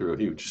certainly you went through a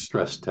huge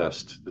stress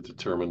test to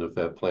determine if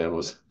that plan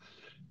was,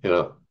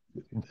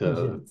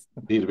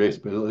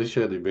 need-based, but at least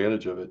you had the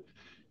advantage of it.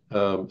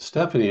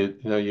 Stephanie,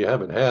 you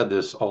haven't had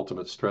this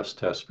ultimate stress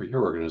test for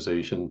your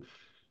organization.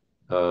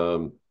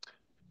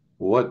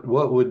 What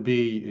would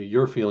be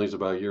your feelings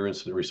about your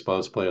incident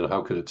response plan?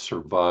 How could it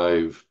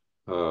survive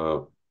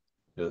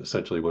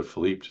essentially what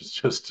Filipe is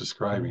just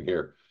describing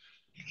here?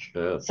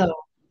 Yeah. So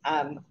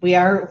we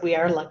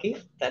are lucky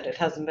that it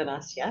hasn't been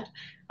us yet.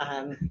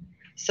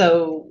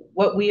 So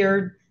what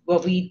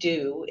we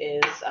do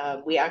is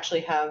we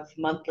actually have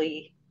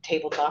monthly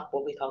tabletop,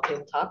 what we call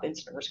tabletop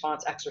incident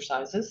response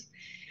exercises.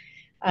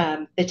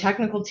 The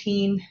technical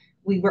team,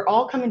 we were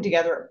all coming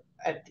together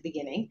at the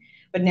beginning,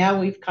 but now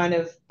we've kind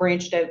of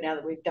branched out now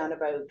that we've done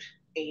about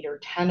 8 or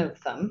 10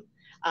 of them,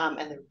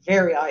 and they're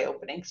very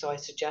eye-opening. So I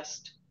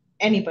suggest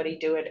anybody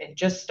do it, and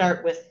just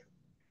start with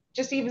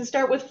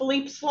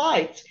Filipe's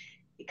slides.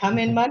 You come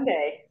in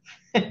Monday.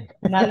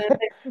 None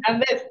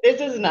of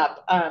this isn't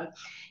up.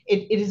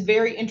 It is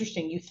very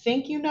interesting. You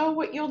think you know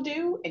what you'll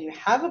do and you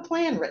have a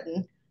plan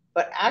written,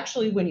 but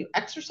actually when you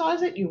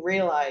exercise it, you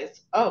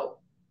realize, oh,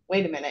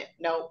 wait a minute,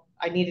 no,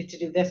 I needed to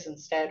do this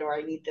instead, or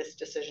I need this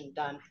decision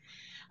done.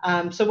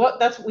 So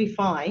that's what we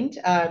find.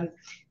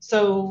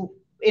 So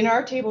in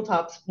our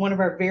tabletops, one of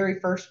our very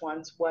first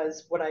ones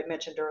was what I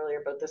mentioned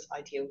earlier about this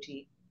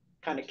ITOT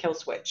kind of kill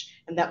switch.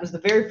 And that was the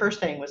very first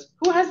thing, was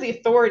who has the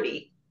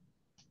authority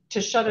to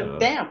shut it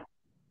down?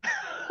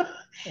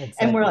 Exactly.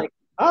 And we're like,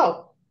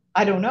 oh,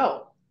 I don't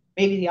know.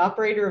 Maybe the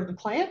operator of the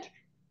plant.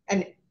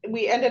 And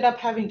we ended up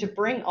having to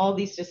bring all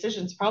these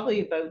decisions,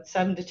 probably about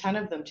 7 to 10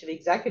 of them, to the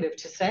executive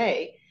to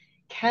say,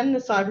 can the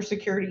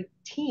cybersecurity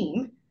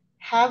team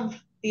have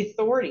the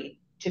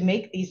authority to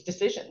make these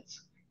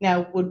decisions?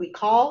 Now, would we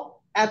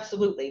call?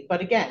 Absolutely.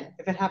 But again,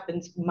 if it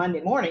happens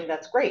Monday morning,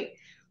 that's great.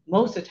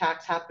 Most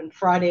attacks happen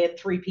Friday at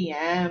 3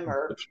 p.m.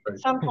 or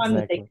sometime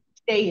that they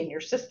stay in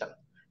your system,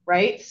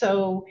 right?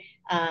 So,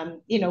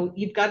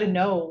 you've got to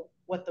know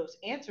what those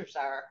answers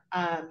are.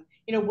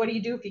 What do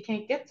you do if you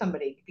can't get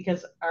somebody?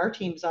 Because our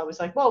team's always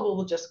like, well,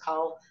 we'll just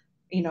call,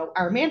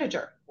 our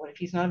manager. What if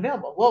he's not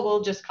available? Well,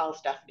 we'll just call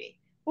Stephanie.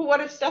 Well,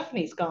 what if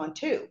Stephanie's gone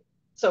too?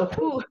 So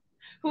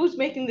who's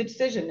making the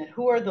decision, and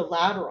who are the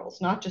laterals,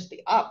 not just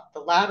the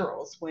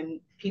laterals when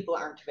people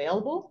aren't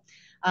available?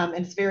 And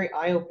it's very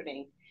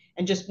eye-opening.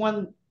 And just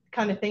one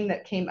kind of thing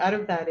that came out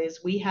of that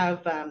is we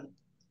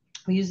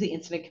use the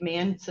incident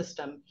command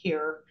system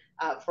here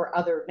for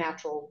other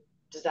natural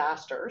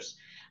disasters.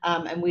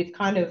 And we've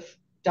kind of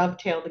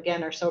dovetailed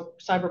again our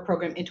cyber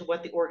program into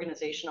what the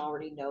organization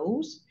already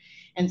knows.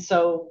 And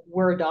so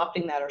we're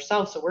adopting that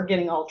ourselves. So we're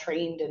getting all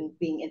trained and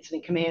being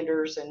incident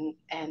commanders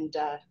and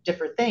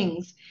different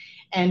things.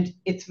 And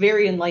it's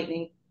very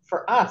enlightening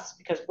for us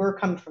because we're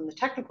coming from the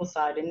technical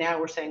side. And now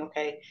we're saying,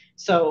 okay,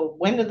 so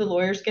when do the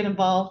lawyers get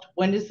involved?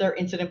 When does their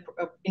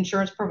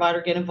insurance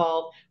provider get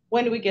involved?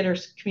 When do we get our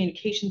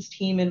communications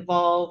team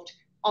involved?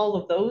 All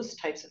of those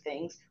types of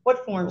things.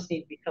 What forms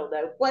need to be filled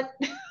out? What,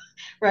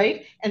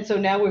 right? And so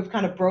now we've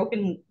kind of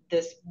broken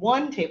this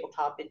one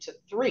tabletop into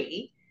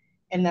three,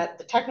 and that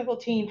the technical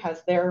team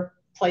has their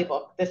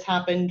playbook. This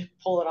happened,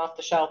 pull it off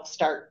the shelf,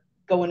 start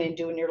going in,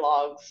 doing your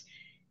logs.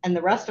 And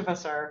the rest of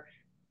us are,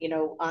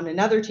 on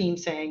another team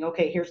saying,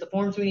 okay, here's the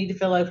forms we need to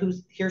fill out.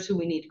 Here's who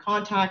we need to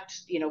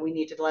contact. We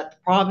need to let the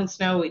province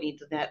know. We need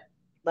to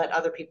let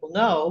other people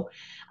know.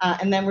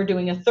 And then we're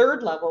doing a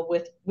third level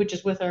which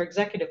is with our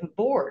executive and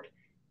board,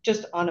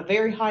 just on a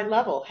very high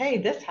level. Hey,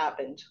 this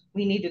happened.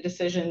 We need a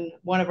decision.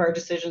 One of our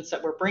decisions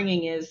that we're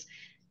bringing is,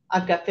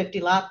 I've got 50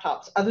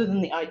 laptops. Other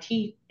than the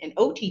IT and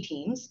OT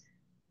teams,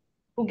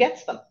 who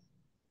gets them?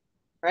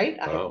 Right?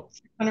 I have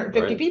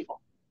 650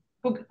 people.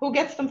 Who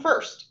gets them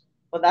first?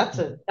 Well, that's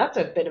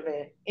a bit of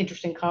an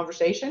interesting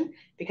conversation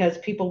because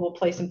people will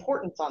place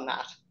importance on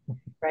that,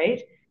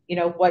 right?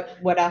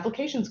 What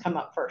applications come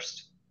up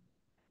first?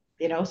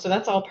 So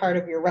that's all part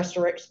of your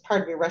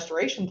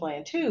restoration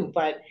plan too.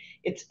 But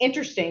it's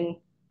interesting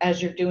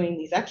as you're doing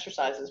these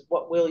exercises.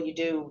 What will you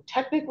do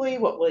technically?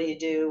 What will you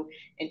do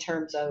in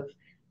terms of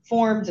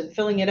forms and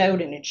filling it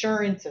out, and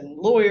insurance and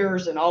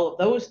lawyers and all of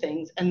those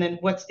things? And then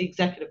what's the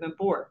executive and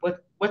board?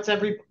 What's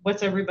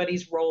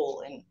everybody's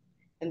role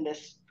in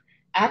this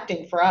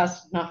acting for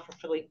us, not for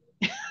Filipe?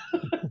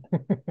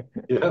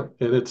 Yeah,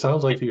 and it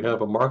sounds like you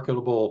have a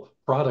marketable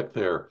product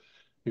there.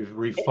 You've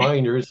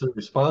refined your incident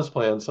response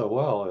plan so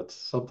well. It's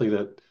something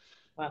that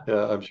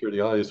I'm sure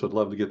the audience would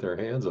love to get their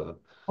hands on.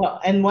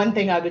 Well, and one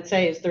thing I would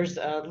say is there's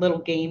a little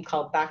game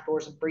called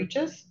Backdoors and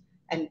Breaches,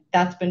 and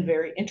that's been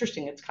very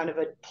interesting. It's kind of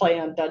a play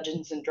on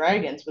Dungeons and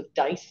Dragons with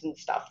dice and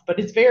stuff, but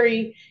it's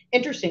very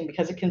interesting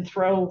because it can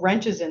throw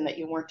wrenches in that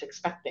you weren't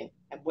expecting.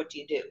 And what do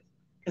you do?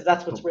 Because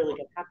that's what's really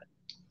going to happen.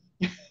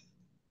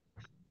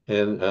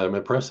 And I'm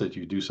impressed that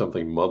you do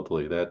something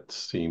monthly. That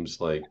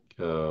seems like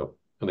an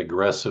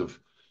aggressive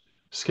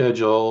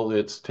schedule.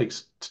 It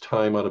takes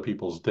time out of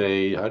people's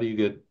day. How do you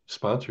get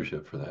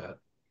sponsorship for that?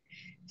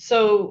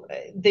 So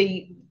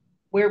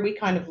where we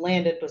kind of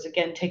landed was,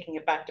 again, taking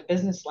it back to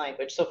business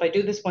language. So if I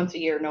do this once a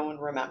year, no one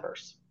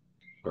remembers.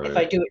 Right. If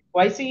I do it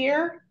twice a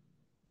year,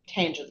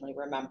 tangentially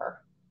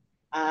remember.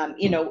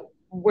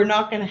 We're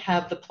not going to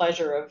have the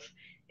pleasure of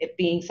it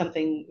being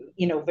something,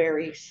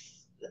 very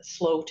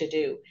slow to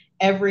do.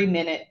 Every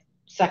minute,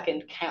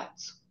 second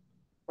counts,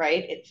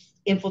 right? It's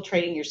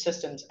infiltrating your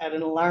systems at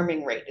an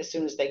alarming rate as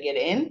soon as they get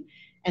in.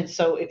 And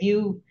so if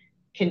you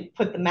can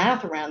put the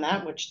math around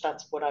that, which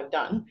that's what I've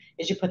done,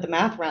 is you put the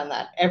math around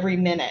that, every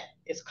minute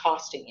is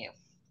costing you.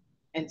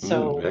 And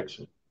so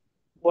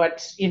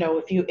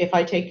if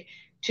I take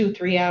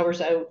 2-3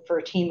 hours out for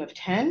a team of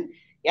 10,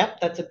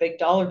 yep, that's a big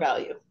dollar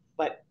value,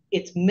 but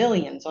it's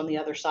millions on the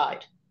other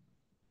side,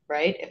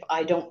 right? If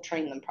I don't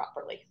train them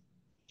properly.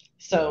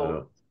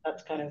 So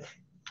that's kind of,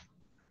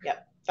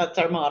 that's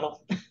our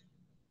model.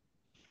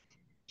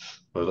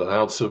 But an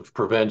ounce of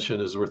prevention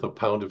is worth a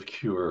pound of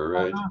cure,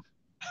 right?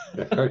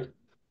 All right.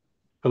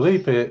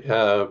 Filipe,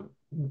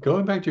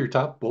 going back to your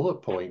top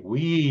bullet point,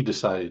 we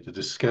decided to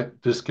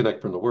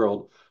disconnect from the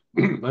world.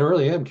 I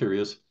really am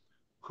curious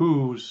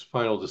whose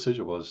final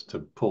decision was to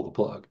pull the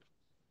plug.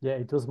 Yeah,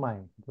 it was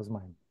mine. It was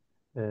mine.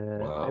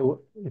 Wow.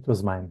 It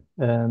was mine.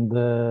 And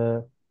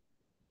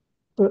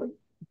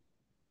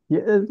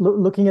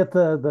looking at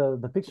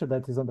the picture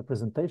that is on the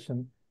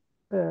presentation,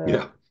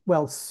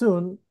 well,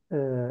 soon,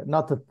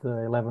 not at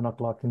 11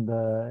 o'clock in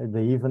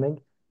the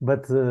evening,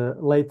 but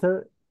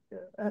later,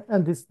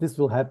 and this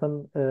will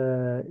happen.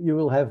 You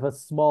will have a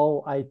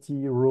small IT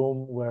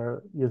room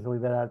where usually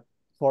there are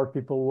 4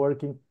 people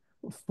working,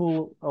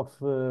 full of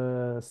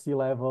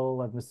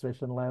C-level,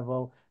 administration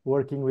level,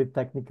 working with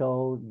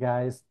technical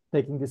guys,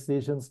 taking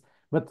decisions.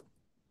 But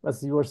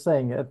as you were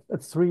saying,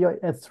 at 3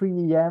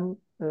 a.m.,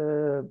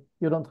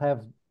 you don't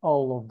have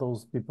all of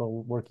those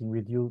people working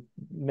with you,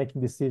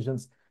 making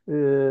decisions,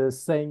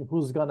 saying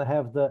who's going to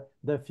have the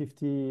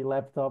 50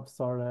 laptops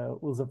or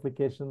whose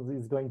applications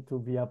is going to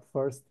be up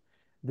first.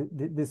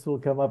 This will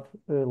come up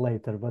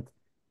later. But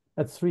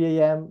at 3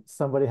 a.m.,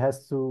 somebody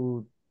has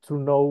to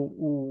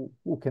know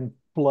who can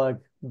plug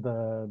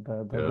the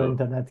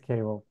internet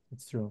cable.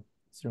 It's true.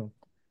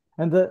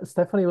 And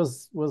Stephanie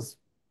was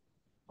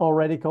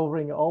already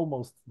covering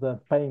almost the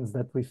pains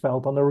that we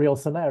felt on a real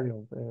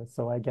scenario.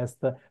 So I guess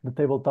the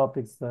tabletop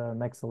is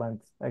an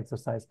excellent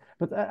exercise.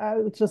 But I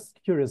was just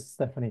curious,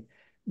 Stephanie,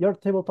 your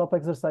tabletop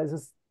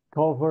exercises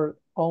cover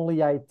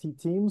only IT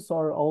teams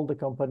or all the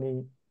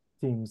company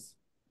teams?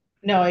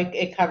 No,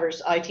 it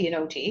covers IT and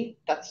OT.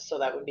 So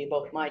that would be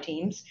both my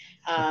teams.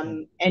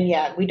 Okay. And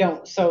yeah, we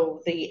don't.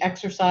 So the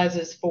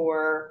exercises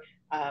for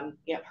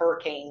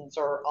hurricanes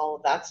or all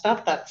of that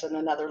stuff, that's in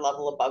another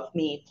level above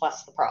me,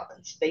 plus the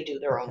province. They do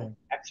their own Okay.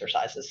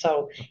 exercises.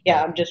 So yeah,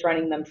 Okay. I'm just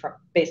running them from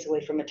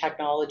basically from a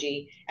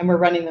technology, and we're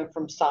running them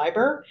from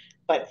cyber.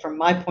 But from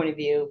my point of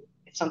view,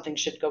 if something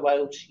should go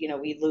out,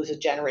 we lose a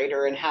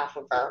generator in half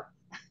of our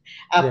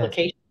Yes.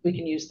 applications, we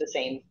can use the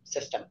same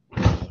system.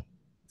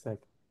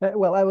 Exactly.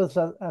 Well, I was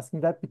just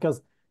asking that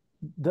because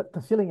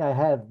the feeling I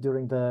had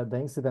during the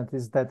incident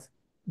is that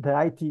the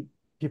IT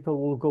people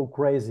will go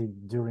crazy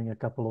during a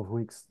couple of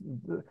weeks,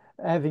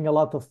 having a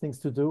lot of things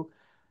to do.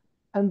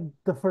 And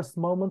the first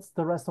moments,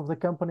 the rest of the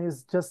company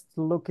is just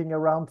looking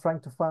around, trying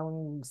to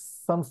find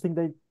something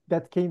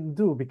that can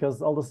do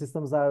because all the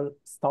systems are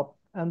stopped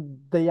and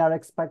they are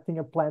expecting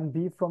a plan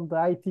B from the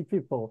IT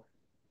people.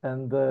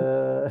 And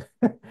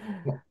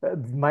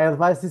my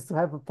advice is to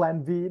have a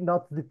plan B,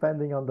 not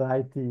depending on the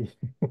IT.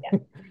 Yeah.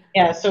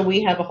 Yeah, so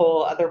we have a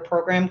whole other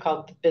program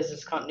called the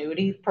Business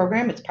Continuity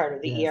Program. It's part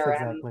of the Yes,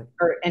 ERM exactly.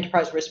 or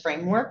Enterprise Risk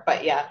Framework.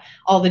 But yeah,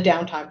 all the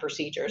downtime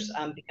procedures,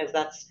 because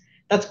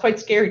that's quite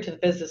scary to the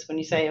business when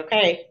you say,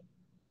 okay,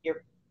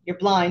 you're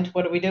blind.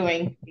 What are we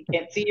doing? You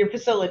can't see your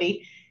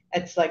facility.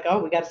 It's like,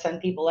 oh, we got to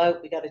send people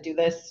out. We got to do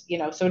this.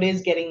 So it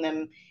is getting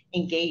them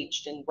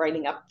engaged and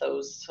writing up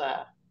those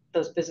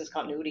business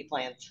continuity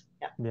plans.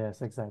 Yeah. Yes,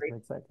 Great.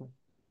 exactly.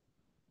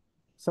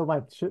 So,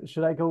 Mike,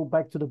 should I go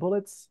back to the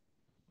bullets?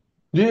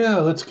 Yeah,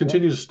 let's Yeah.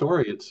 continue the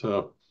story. It's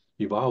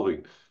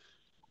evolving.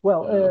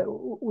 Well, Uh,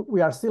 we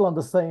are still on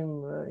the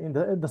same in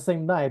the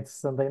same night,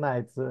 Sunday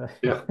night.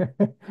 yeah,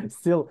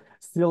 Still,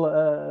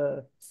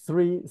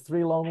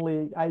 three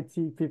lonely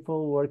IT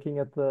people working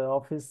at the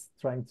office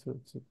trying to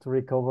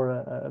recover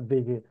a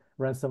big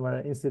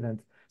ransomware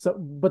incident. So,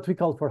 but we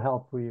called for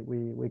help.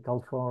 We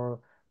called for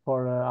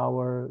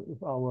our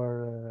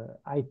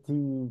IT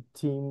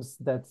teams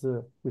that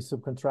we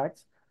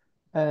subcontract.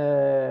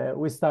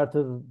 We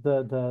started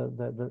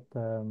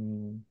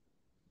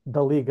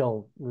the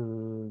legal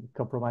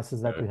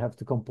compromises that we have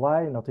to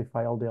comply,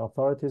 notify all the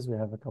authorities. We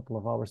have a couple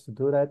of hours to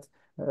do that.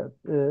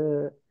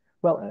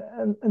 Well,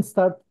 and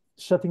start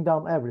shutting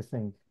down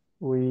everything.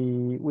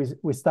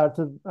 We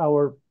started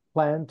our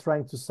plan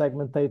trying to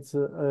segmentate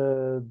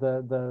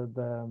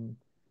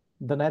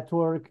the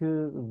network,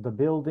 the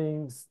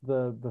buildings,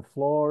 the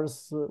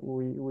floors.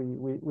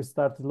 We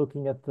started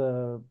looking at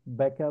the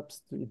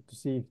backups to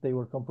see if they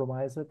were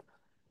compromised,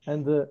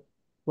 and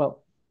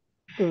well.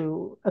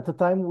 At the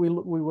time, we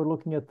were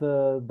looking at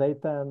the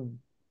data and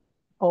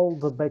all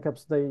the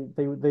backups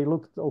they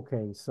looked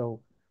okay. So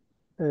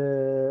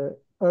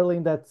early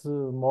in that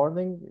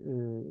morning,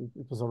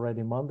 it was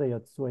already Monday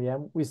at 2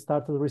 a.m. We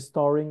started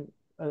restoring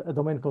a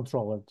domain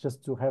controller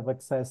just to have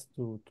access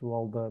to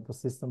all the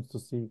systems to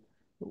see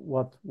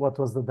what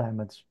was the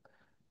damage.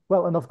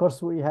 Well, and of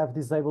course, we have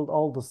disabled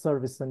all the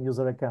service and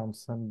user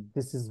accounts, and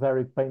this is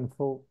very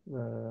painful.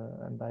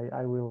 And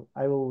I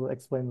will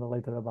explain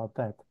later about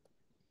that.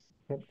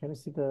 Can you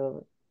see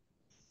the?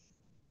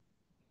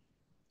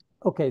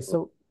 Okay,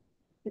 so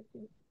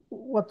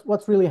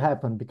what really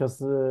happened? Because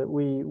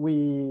we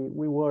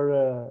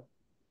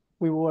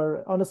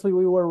were honestly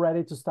we were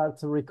ready to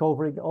start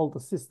recovering all the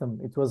system.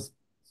 It was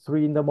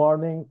 3 in the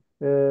morning.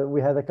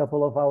 We had a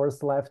couple of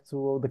hours left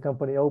to the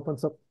company open,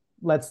 so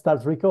let's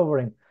start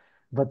recovering.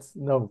 But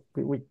no,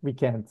 we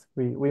can't.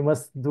 We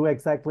must do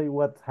exactly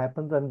what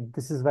happened, and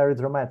this is very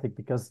dramatic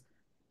because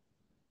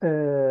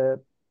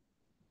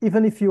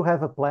even if you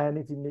have a plan,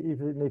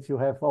 even if you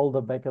have all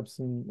the backups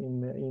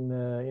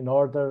in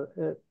order,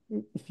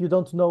 if you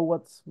don't know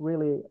what's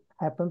really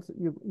happened,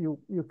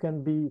 you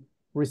can be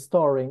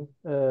restoring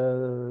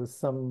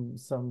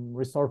some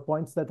restore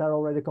points that are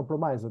already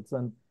compromised,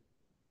 and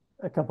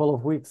a couple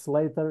of weeks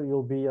later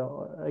you'll be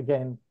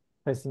again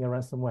facing a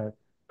ransomware.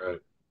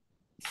 right.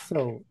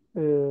 So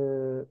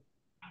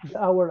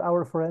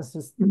our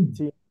forensics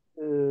team.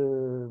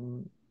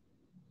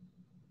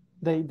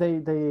 They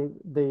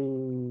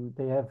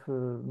have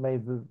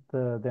made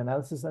the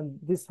analysis, and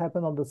this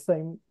happened on the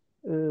same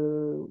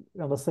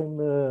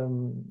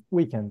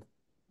weekend.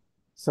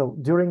 So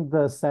during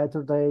the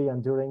Saturday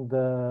and during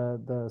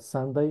the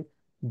Sunday,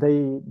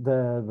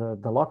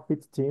 the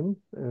Lockbit team,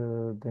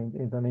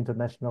 an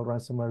international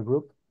ransomware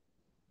group,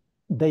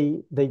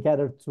 they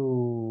gathered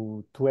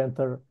to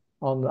enter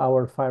on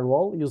our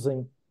firewall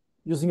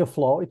using a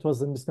flaw. It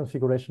was a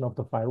misconfiguration of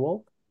the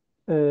firewall.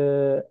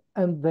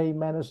 And they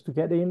managed to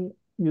get in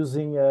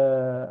using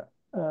a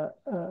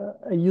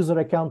user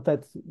account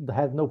that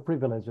had no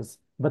privileges.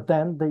 But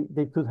then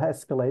they could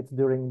escalate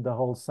during the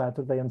whole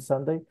Saturday and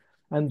Sunday.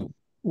 And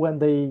when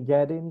they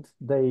get in,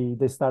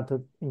 they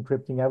started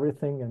encrypting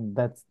everything, and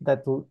that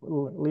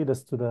led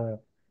us to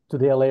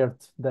the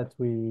alert that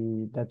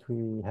we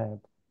had.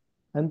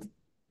 And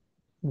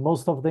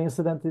most of the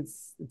incident,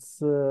 it's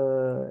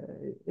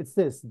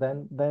this.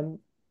 Then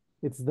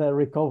it's the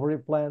recovery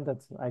plan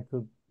that I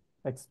could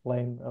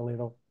explain a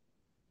little.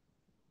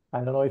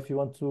 I don't know if you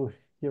want to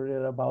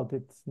hear about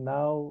it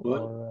now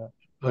or.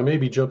 I may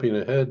be jumping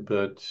ahead,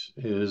 but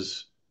did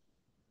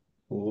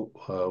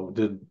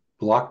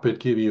Lockbit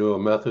give you a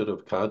method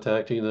of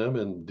contacting them,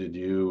 and did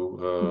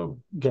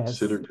you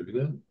consider Yes.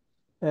 doing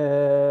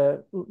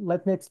that?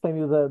 Let me explain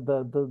you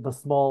the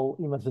small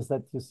images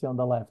that you see on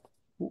the left.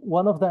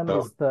 One of them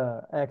is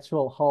the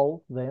actual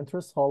hall, the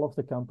entrance hall of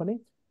the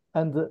company,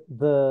 and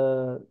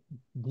the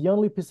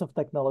only piece of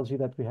technology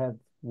that we had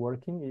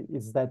working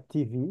is that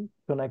TV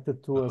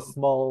connected to a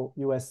small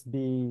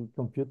USB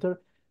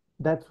computer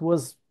that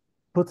was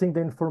putting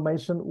the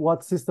information,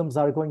 what systems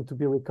are going to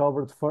be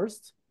recovered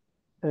first,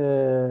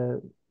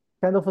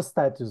 kind of a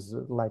status,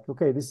 like,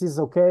 okay, this is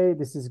okay,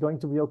 this is going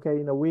to be okay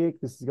in a week,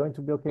 this is going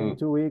to be okay in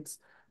 2 weeks.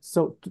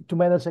 So to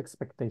manage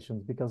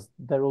expectations, because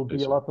there will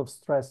be a lot of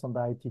stress on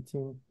the IT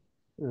team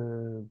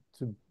to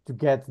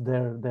get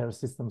their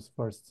systems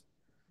first.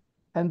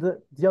 And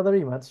the other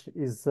image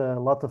is a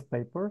lot of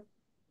paper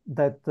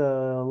that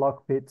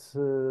Lockbit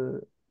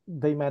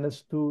they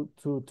managed to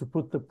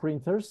put the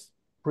printers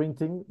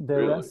printing the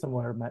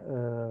ransomware.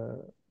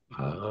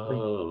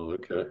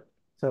 Okay.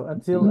 So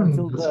until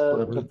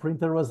the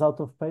printer was out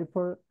of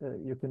paper,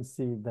 you can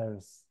see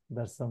there's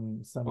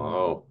some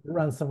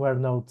ransomware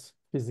note,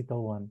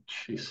 physical one.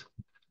 Jeez.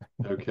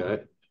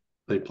 Okay.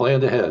 They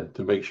planned ahead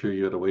to make sure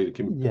you had a way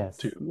to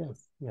yes.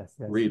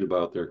 read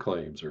about their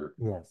claims or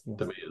yes.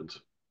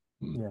 demands.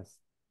 Yes.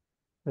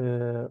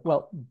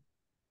 Well,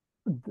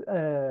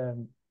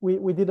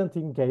 we didn't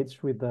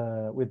engage with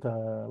the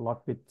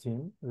Lockbit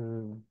team.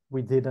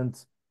 We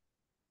didn't.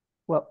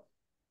 Well,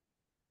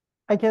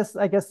 I guess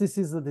this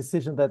is a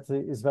decision that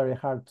is very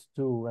hard to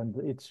do, and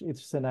each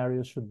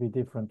scenario should be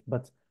different.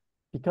 But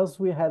because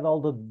we had all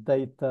the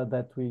data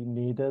that we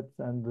needed,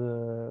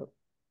 and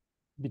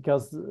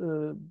because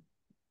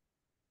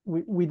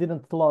we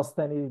didn't lost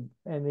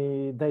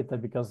any data,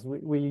 because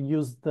we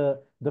used the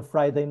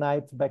Friday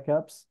night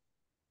backups,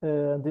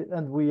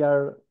 and we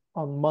are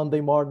on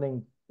Monday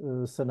morning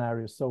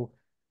scenario. So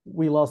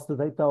we lost the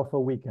data of a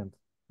weekend,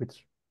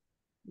 which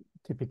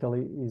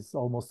typically is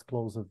almost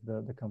close of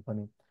the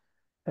company.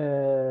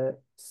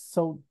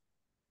 So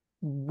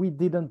we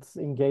didn't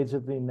engage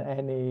it in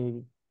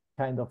any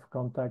kind of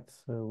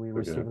contact. We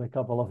received a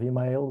couple of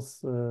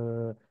emails.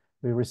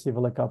 We received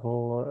a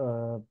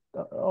couple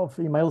of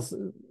emails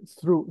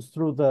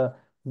through the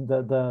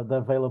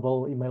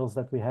available emails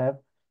that we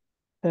have.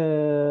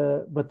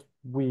 But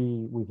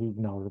we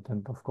ignored it,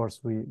 and of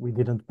course we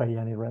didn't pay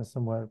any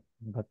ransomware.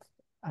 But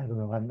I don't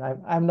know.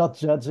 I'm not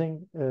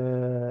judging,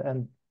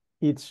 and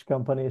each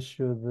company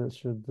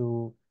should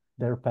do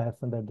their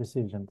path and their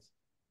decisions.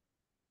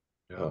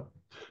 Yeah.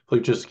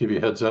 Just to give you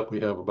a heads up, we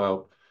have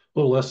about a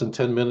little less than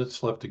 10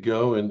 minutes left to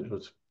go, and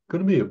it's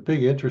going to be a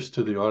big interest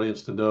to the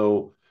audience to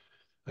know,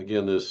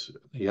 again,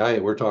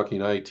 we're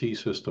talking IT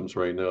systems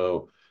right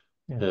now,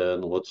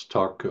 and let's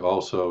talk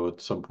also at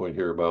some point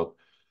here about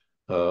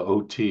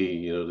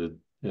OT.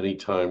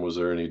 Anytime was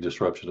there any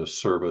disruption of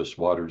service,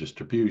 water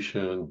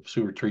distribution,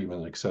 sewer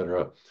treatment,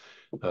 etc.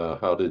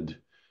 How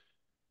did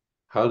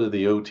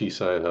the OT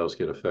side house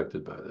get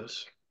affected by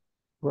this?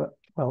 Well,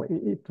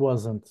 it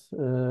wasn't.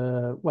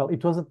 Well,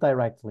 it wasn't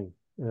directly.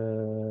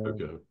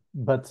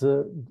 But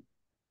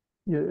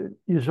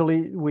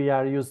usually we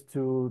are used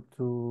to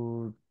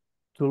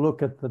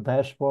look at the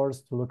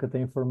dashboards, to look at the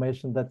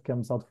information that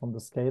comes out from the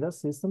SCADA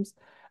systems,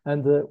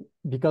 and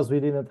because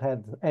we didn't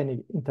have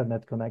any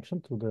internet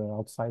connection to the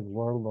outside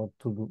world or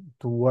to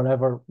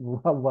wherever,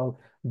 well,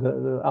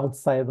 the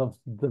outside of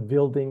the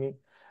building,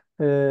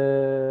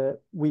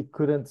 we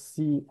couldn't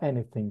see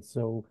anything.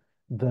 So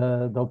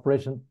the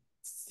operation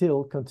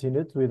still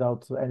continued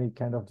without any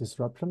kind of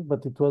disruption,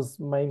 but it was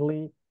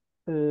mainly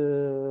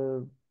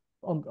on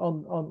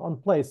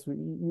place.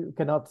 You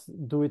cannot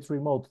do it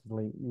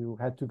remotely. You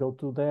had to go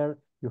to there.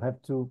 You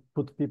have to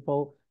put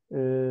people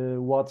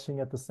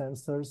watching at the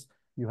sensors.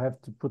 You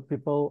have to put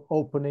people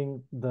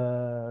opening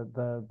the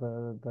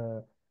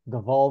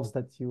valves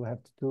that you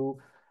have to do.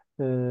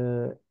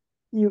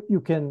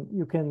 You can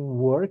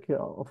work.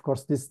 Of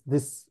course,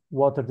 this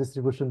water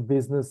distribution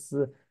business,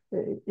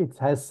 it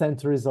has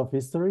centuries of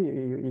history.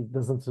 It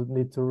doesn't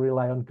need to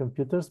rely on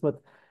computers, but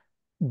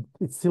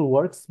it still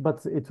works.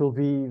 But it will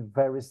be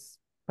very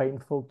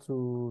painful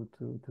to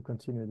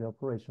continue the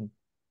operation.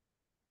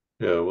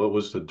 Yeah, what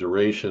was the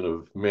duration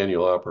of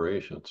manual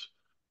operations?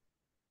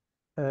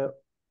 Well,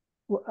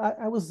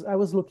 I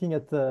was looking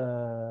at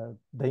the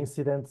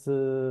incident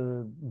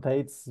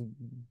dates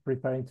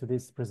preparing to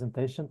this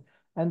presentation,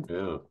 and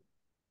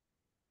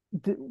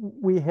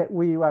we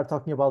are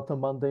talking about the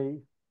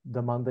Monday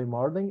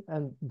morning,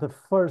 and the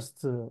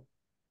first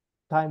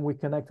time we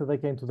connected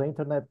again to the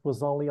internet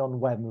was only on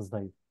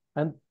Wednesday,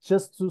 and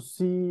just to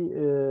see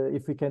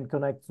if we can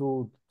connect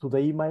to the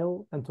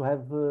email and to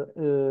have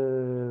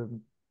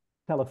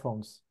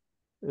telephones.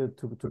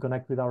 to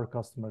connect with our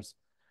customers.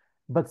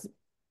 But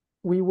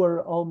we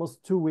were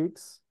almost 2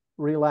 weeks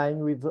relying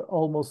with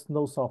almost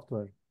no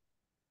software.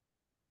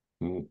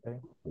 Okay.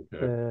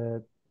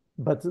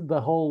 But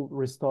the whole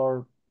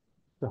restore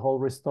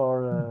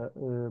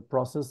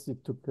process,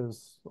 it took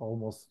us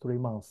almost 3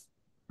 months.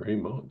 3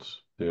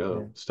 months.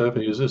 Yeah.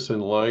 Stephanie, is this in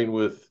line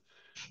with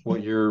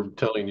what you're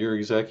telling your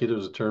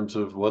executives in terms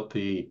of what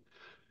the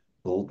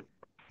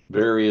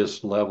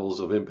various levels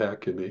of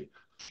impact can be?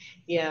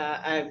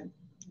 Yeah,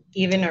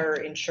 even our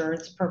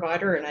insurance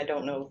provider, and I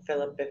don't know,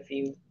 Philip, if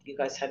you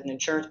guys had an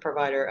insurance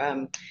provider,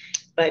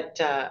 but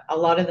a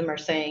lot of them are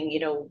saying,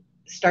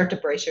 start to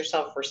brace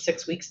yourself for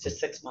 6 weeks to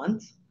 6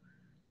 months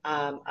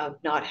of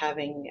not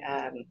having,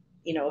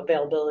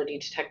 availability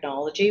to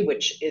technology,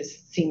 which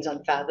seems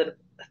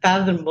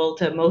unfathomable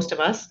to most of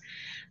us.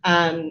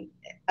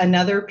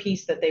 Another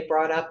piece that they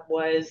brought up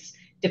was,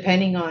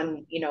 depending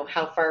on,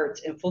 how far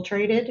it's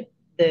infiltrated,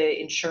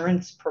 the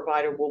insurance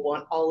provider will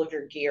want all of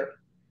your gear,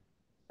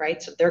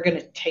 right? So they're going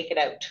to take it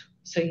out.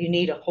 So you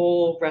need a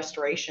whole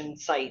restoration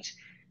site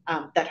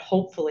that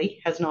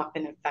hopefully has not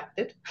been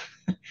infected.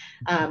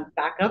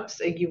 Backups,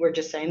 you were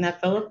just saying that,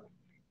 Philip.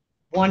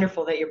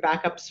 Wonderful that your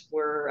backups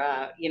were,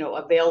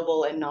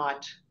 available and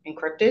not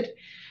encrypted.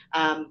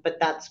 But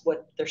that's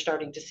what they're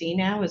starting to see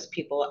now is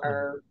people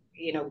are,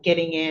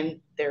 getting in,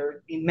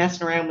 they're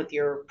messing around with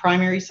your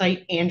primary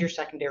site and your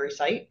secondary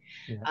site.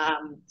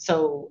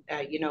 So,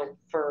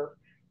 for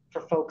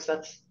folks,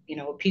 that's,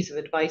 a piece of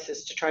advice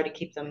is to try to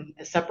keep them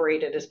as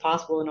separated as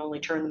possible and only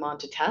turn them on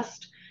to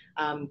test,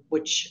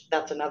 which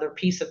that's another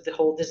piece of the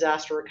whole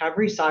disaster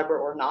recovery, cyber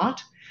or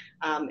not,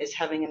 is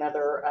having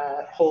another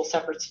whole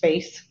separate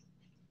space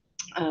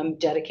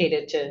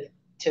dedicated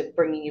to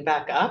bringing you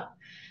back up.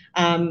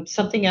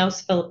 Something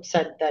else Philip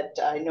said that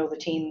I know the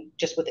team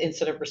just with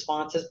incident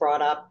response has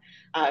brought up,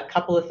 a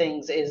couple of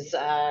things is,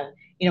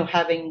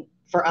 having,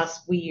 for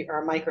us, we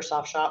are a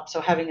Microsoft shop, so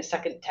having a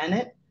second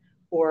tenant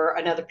or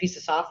another piece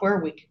of software,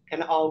 we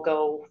can all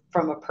go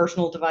from a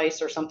personal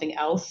device or something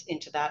else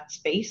into that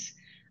space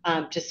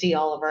to see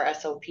all of our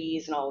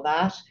SOPs and all of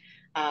that.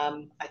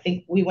 I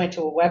think we went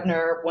to a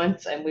webinar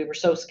once and we were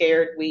so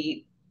scared,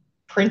 we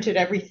printed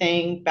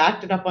everything,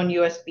 backed it up on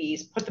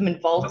USBs, put them in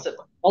vaults at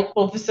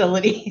multiple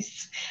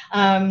facilities.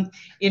 So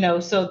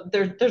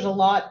there's a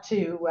lot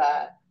to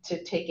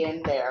take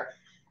in there.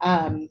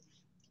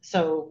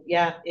 So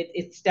yeah,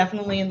 it's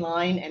definitely in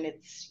line, and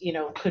it's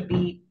could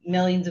be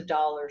millions of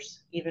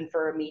dollars even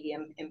for a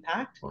medium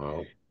impact.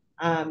 Wow.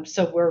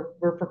 So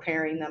we're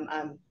preparing them.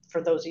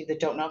 For those of you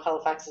that don't know,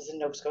 Halifax is in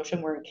Nova Scotia,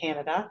 and we're in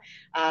Canada,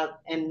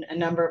 and a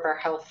number of our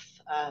health,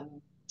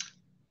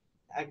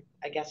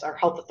 I guess our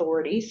health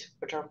authorities,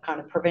 which are kind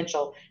of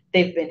provincial,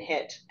 they've been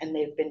hit and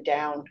they've been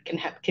down,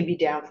 can be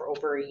down for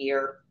over a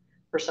year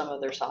for some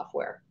of their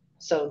software.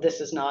 So this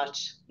is not,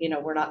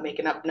 we're not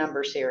making up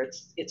numbers here.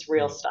 It's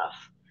real stuff.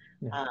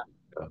 Yeah.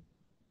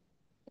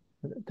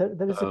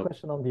 There is a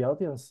question on the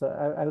audience.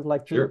 I would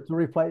like to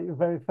reply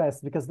very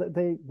fast because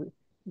they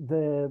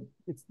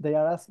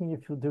are asking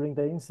if during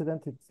the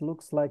incident it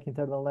looks like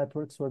internal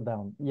networks were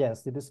down.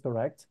 Yes, it is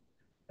correct.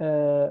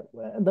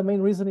 The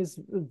main reason is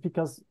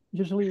because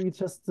usually we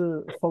just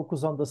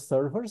focus on the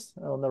servers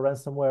on the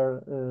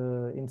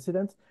ransomware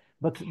incident,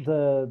 but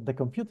the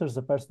computers,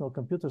 the personal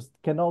computers,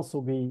 can also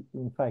be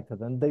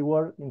infected, and they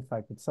were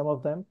infected. Some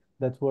of them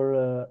that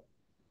were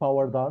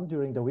powered on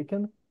during the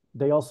weekend,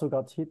 they also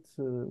got hit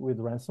with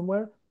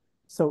ransomware.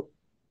 So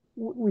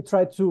we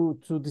tried to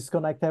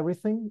disconnect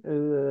everything,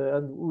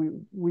 and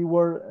we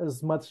were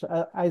as much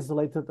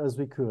isolated as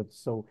we could.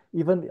 So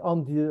even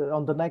on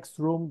the next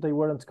room, they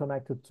weren't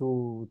connected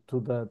to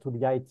the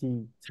IT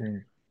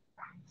team.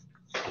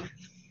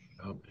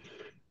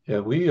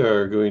 Yeah, we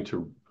are going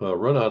to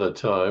run out of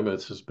time.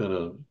 This has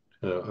been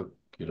a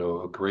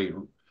great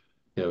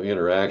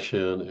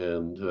interaction,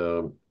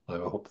 and I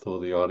hope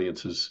the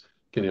audience is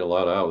getting a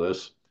lot out of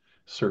this.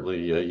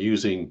 Certainly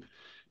using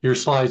your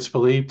slides,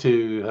 Filipe,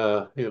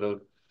 to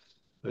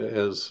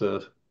as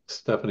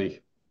Stephanie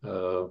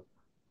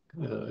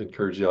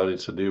encouraged the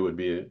audience to do, would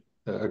be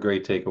a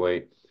great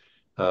takeaway.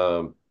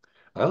 I'd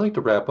like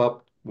to wrap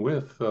up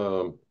with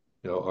all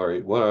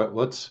right,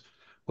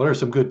 what are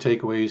some good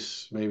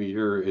takeaways? Maybe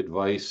your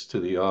advice to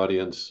the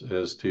audience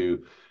as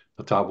to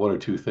the top one or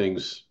two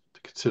things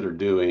to consider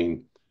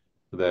doing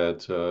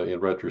that, in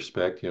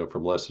retrospect,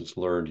 from lessons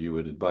learned, you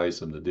would advise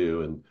them to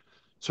do. And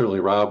certainly,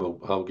 Rob,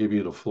 I'll give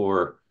you the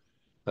floor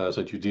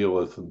since you deal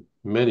with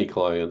many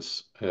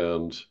clients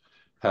and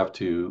have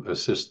to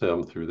assist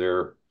them through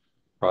their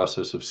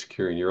process of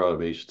securing your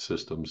automation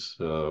systems.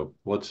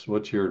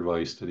 What's your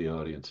advice to the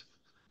audience?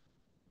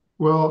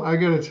 Well, I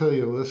got to tell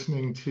you,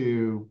 listening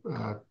to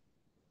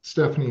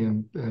Stephanie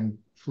and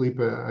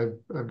Filipe,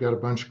 I've got a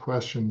bunch of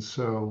questions,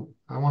 so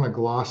I want to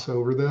gloss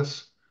over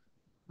this.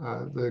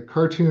 The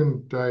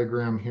cartoon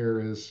diagram here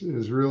is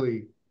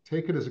really,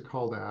 take it as a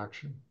call to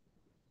action.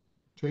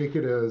 Take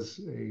it as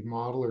a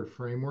model or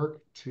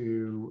framework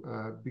to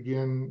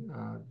begin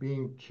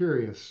being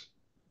curious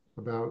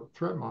about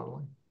threat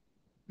modeling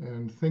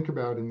and think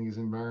about in these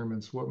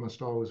environments what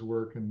must always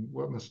work and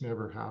what must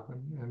never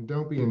happen. And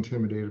don't be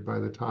intimidated by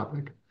the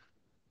topic.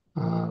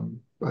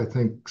 I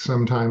think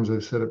sometimes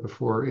I've said it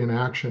before,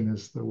 inaction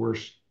is the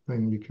worst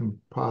thing you can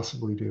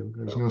possibly do.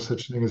 There's no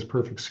such thing as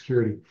perfect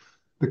security.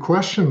 The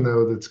question,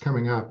 though, that's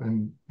coming up,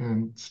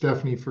 and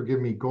Stephanie,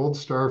 forgive me, gold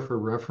star for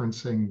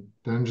referencing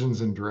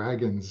Dungeons and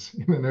Dragons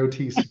in an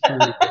OT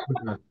security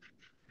webinar.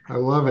 I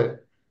love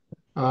it.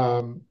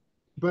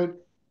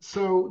 But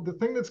so the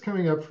thing that's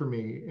coming up for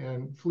me,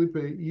 and Filipe,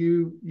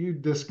 you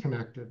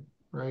disconnected,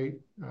 right?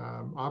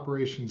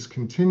 Operations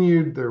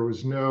continued. There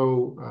was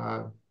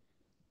no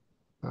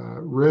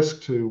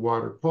risk to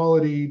water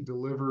quality,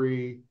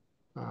 delivery,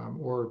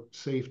 or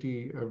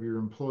safety of your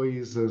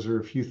employees. Those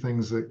are a few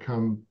things that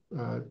come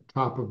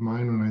top of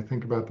mind when I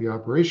think about the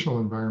operational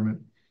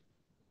environment.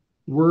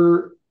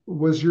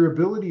 Was your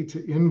ability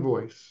to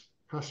invoice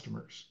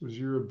customers? Was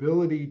your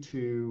ability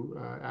to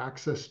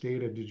access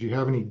data? Did you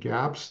have any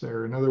gaps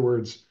there? In other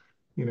words,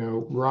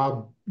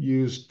 Rob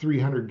used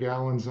 300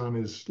 gallons on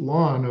his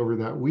lawn over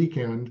that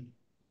weekend,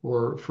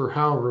 or for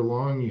however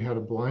long you had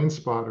a blind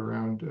spot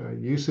around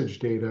usage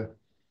data.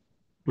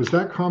 Was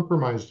that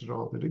compromised at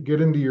all? Did it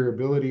get into your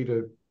ability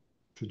to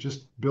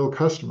just bill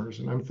customers?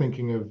 And I'm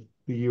thinking of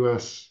the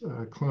U.S.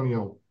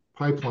 Colonial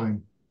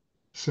Pipeline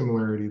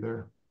similarity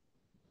there.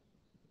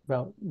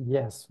 Well,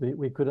 yes,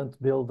 we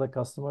couldn't bill the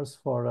customers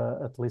for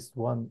at least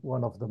one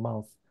of the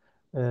months.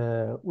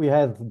 We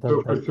had the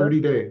So for data.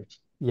 30 days.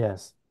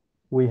 Yes,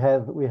 we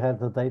had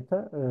the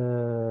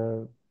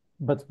data,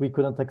 but we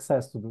couldn't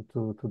access to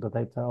the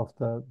data of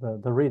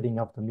the reading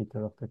of the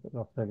meter of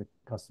the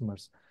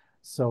customers.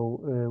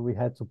 So we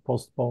had to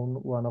postpone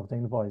one of the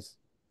invoice.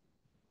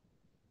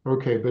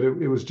 Okay, but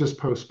it was just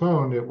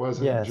postponed. It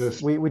wasn't Yes,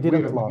 just we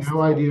didn't have lost.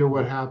 no idea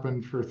what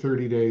happened for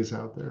 30 days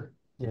out there.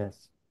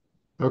 Yes.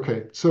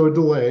 Okay, so a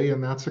delay,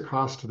 and that's a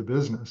cost to the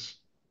business.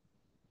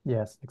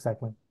 Yes,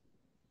 exactly.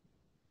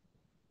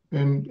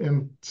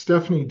 And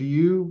Stephanie, do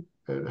you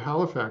at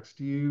Halifax,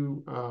 do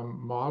you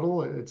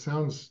model? It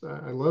sounds,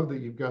 I love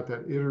that you've got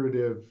that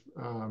iterative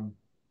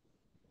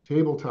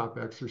tabletop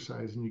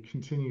exercise and you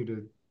continue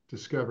to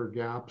discover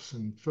gaps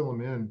and fill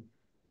them in.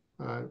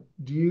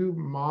 Do you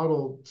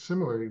model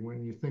similarly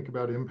when you think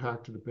about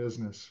impact to the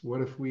business?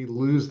 What if we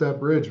lose that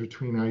bridge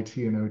between IT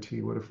and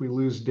OT? What if we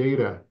lose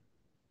data?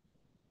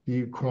 Do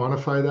you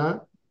quantify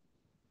that?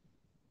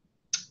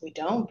 We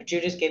don't, but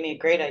you just gave me a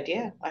great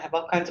idea. I have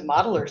all kinds of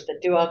modelers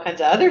that do all kinds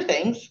of other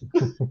things.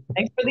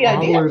 Thanks for the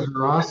idea. Modelers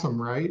are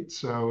awesome, right?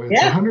 So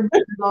it's Yeah.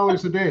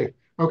 $150 a day.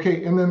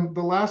 Okay, and then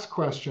the last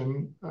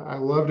question, I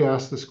love to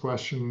ask this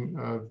question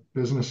of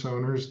business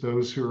owners,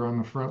 those who are on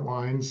the front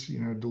lines,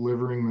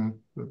 delivering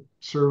the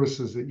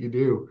services that you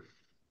do.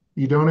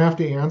 You don't have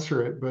to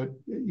answer it, but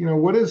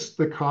what is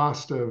the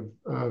cost of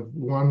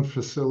one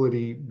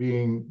facility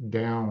being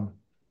down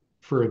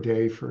for a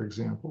day, for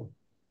example?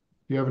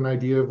 Do you have an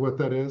idea of what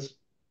that is?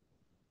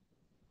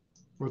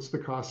 What's the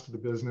cost of the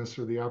business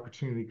or the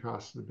opportunity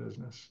cost of the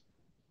business?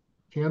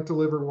 Can't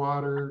deliver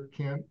water,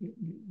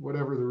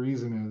 whatever the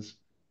reason is.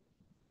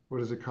 What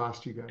does it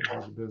cost you guys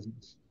as a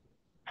business?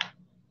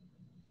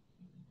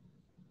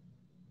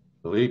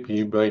 Filipe,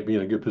 you might be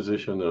in a good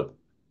position to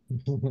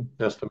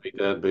estimate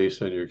that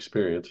based on your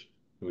experience.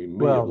 We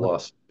may have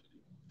lost.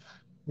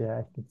 Yeah,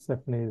 I think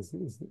Stephanie is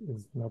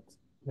not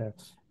there.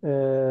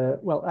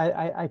 Well,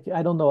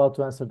 I don't know how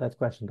to answer that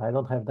question. I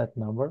don't have that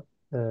number.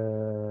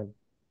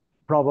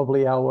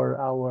 Probably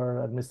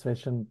our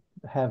administration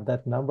have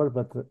that number,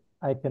 but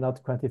I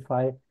cannot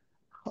quantify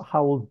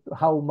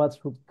how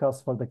much would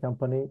cost for the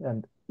company,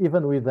 and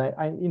even with the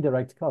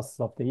indirect costs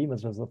of the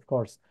images, of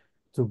course,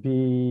 to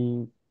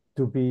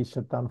be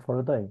shut down for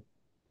a day.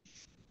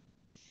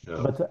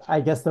 Yeah. But I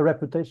guess the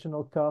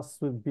reputational costs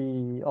would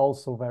be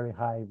also very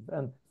high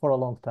and for a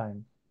long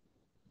time.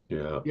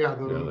 Yeah. Yeah,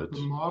 the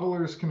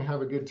modelers can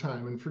have a good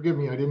time. And forgive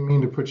me, I didn't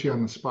mean to put you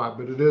on the spot,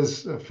 but it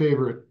is a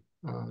favorite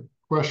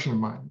question of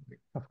mine.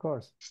 Of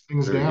course.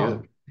 Things Very down.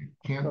 good. You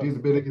can't do the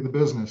bidding of the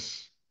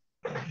business.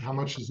 How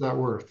much is that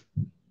worth?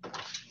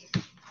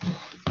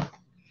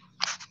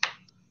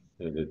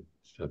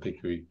 I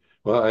think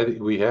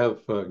we have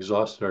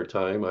exhausted our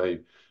time. I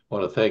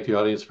want to thank the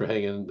audience for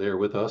hanging there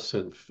with us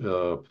and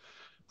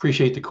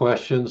appreciate the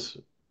questions.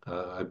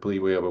 I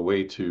believe we have a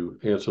way to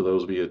answer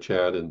those via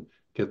chat and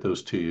get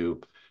those to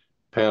you.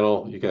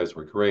 Panel, you guys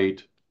were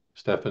great.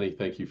 Stephanie,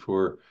 thank you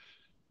for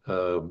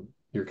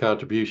your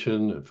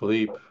contribution.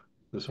 Filipe,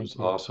 this was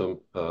awesome.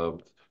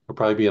 There'll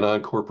probably be an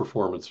encore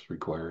performance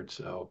required.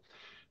 So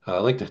I'd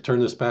like to turn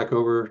this back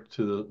over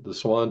to the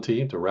SWAN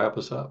team to wrap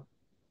us up.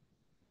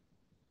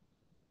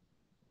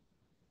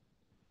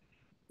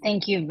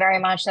 Thank you very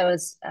much. That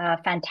was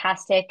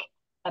fantastic.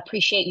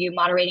 Appreciate you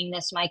moderating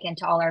this, Mike, and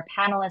to all our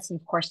panelists, and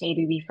of course,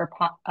 ABB for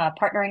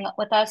partnering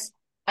with us.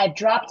 I've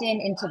dropped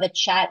into the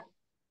chat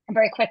a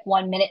very quick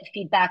 1-minute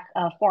feedback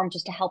form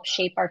just to help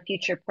shape our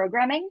future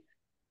programming.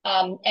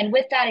 And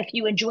with that, if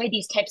you enjoy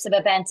these types of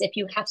events, if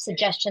you have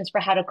suggestions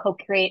for how to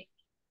co-create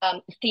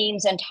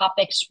themes and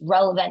topics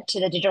relevant to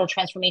the digital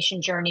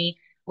transformation journey,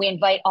 We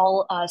invite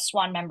all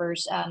SWAN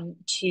members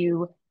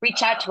to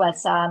reach out to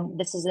us.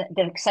 This is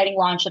the exciting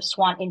launch of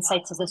SWAN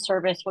Insights as a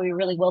Service, where we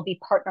really will be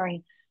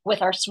partnering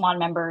with our SWAN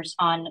members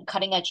on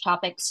cutting edge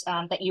topics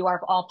that you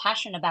are all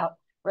passionate about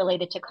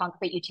related to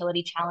concrete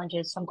utility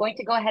challenges. So I'm going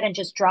to go ahead and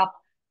just drop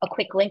a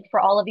quick link for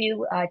all of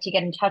you to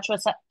get in touch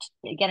with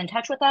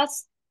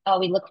us.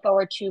 We look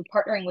forward to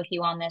partnering with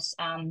you on this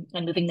and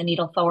moving the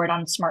needle forward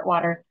on smart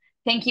water.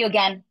 Thank you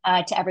again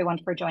to everyone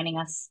for joining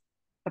us.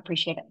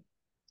 Appreciate it.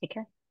 Take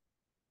care.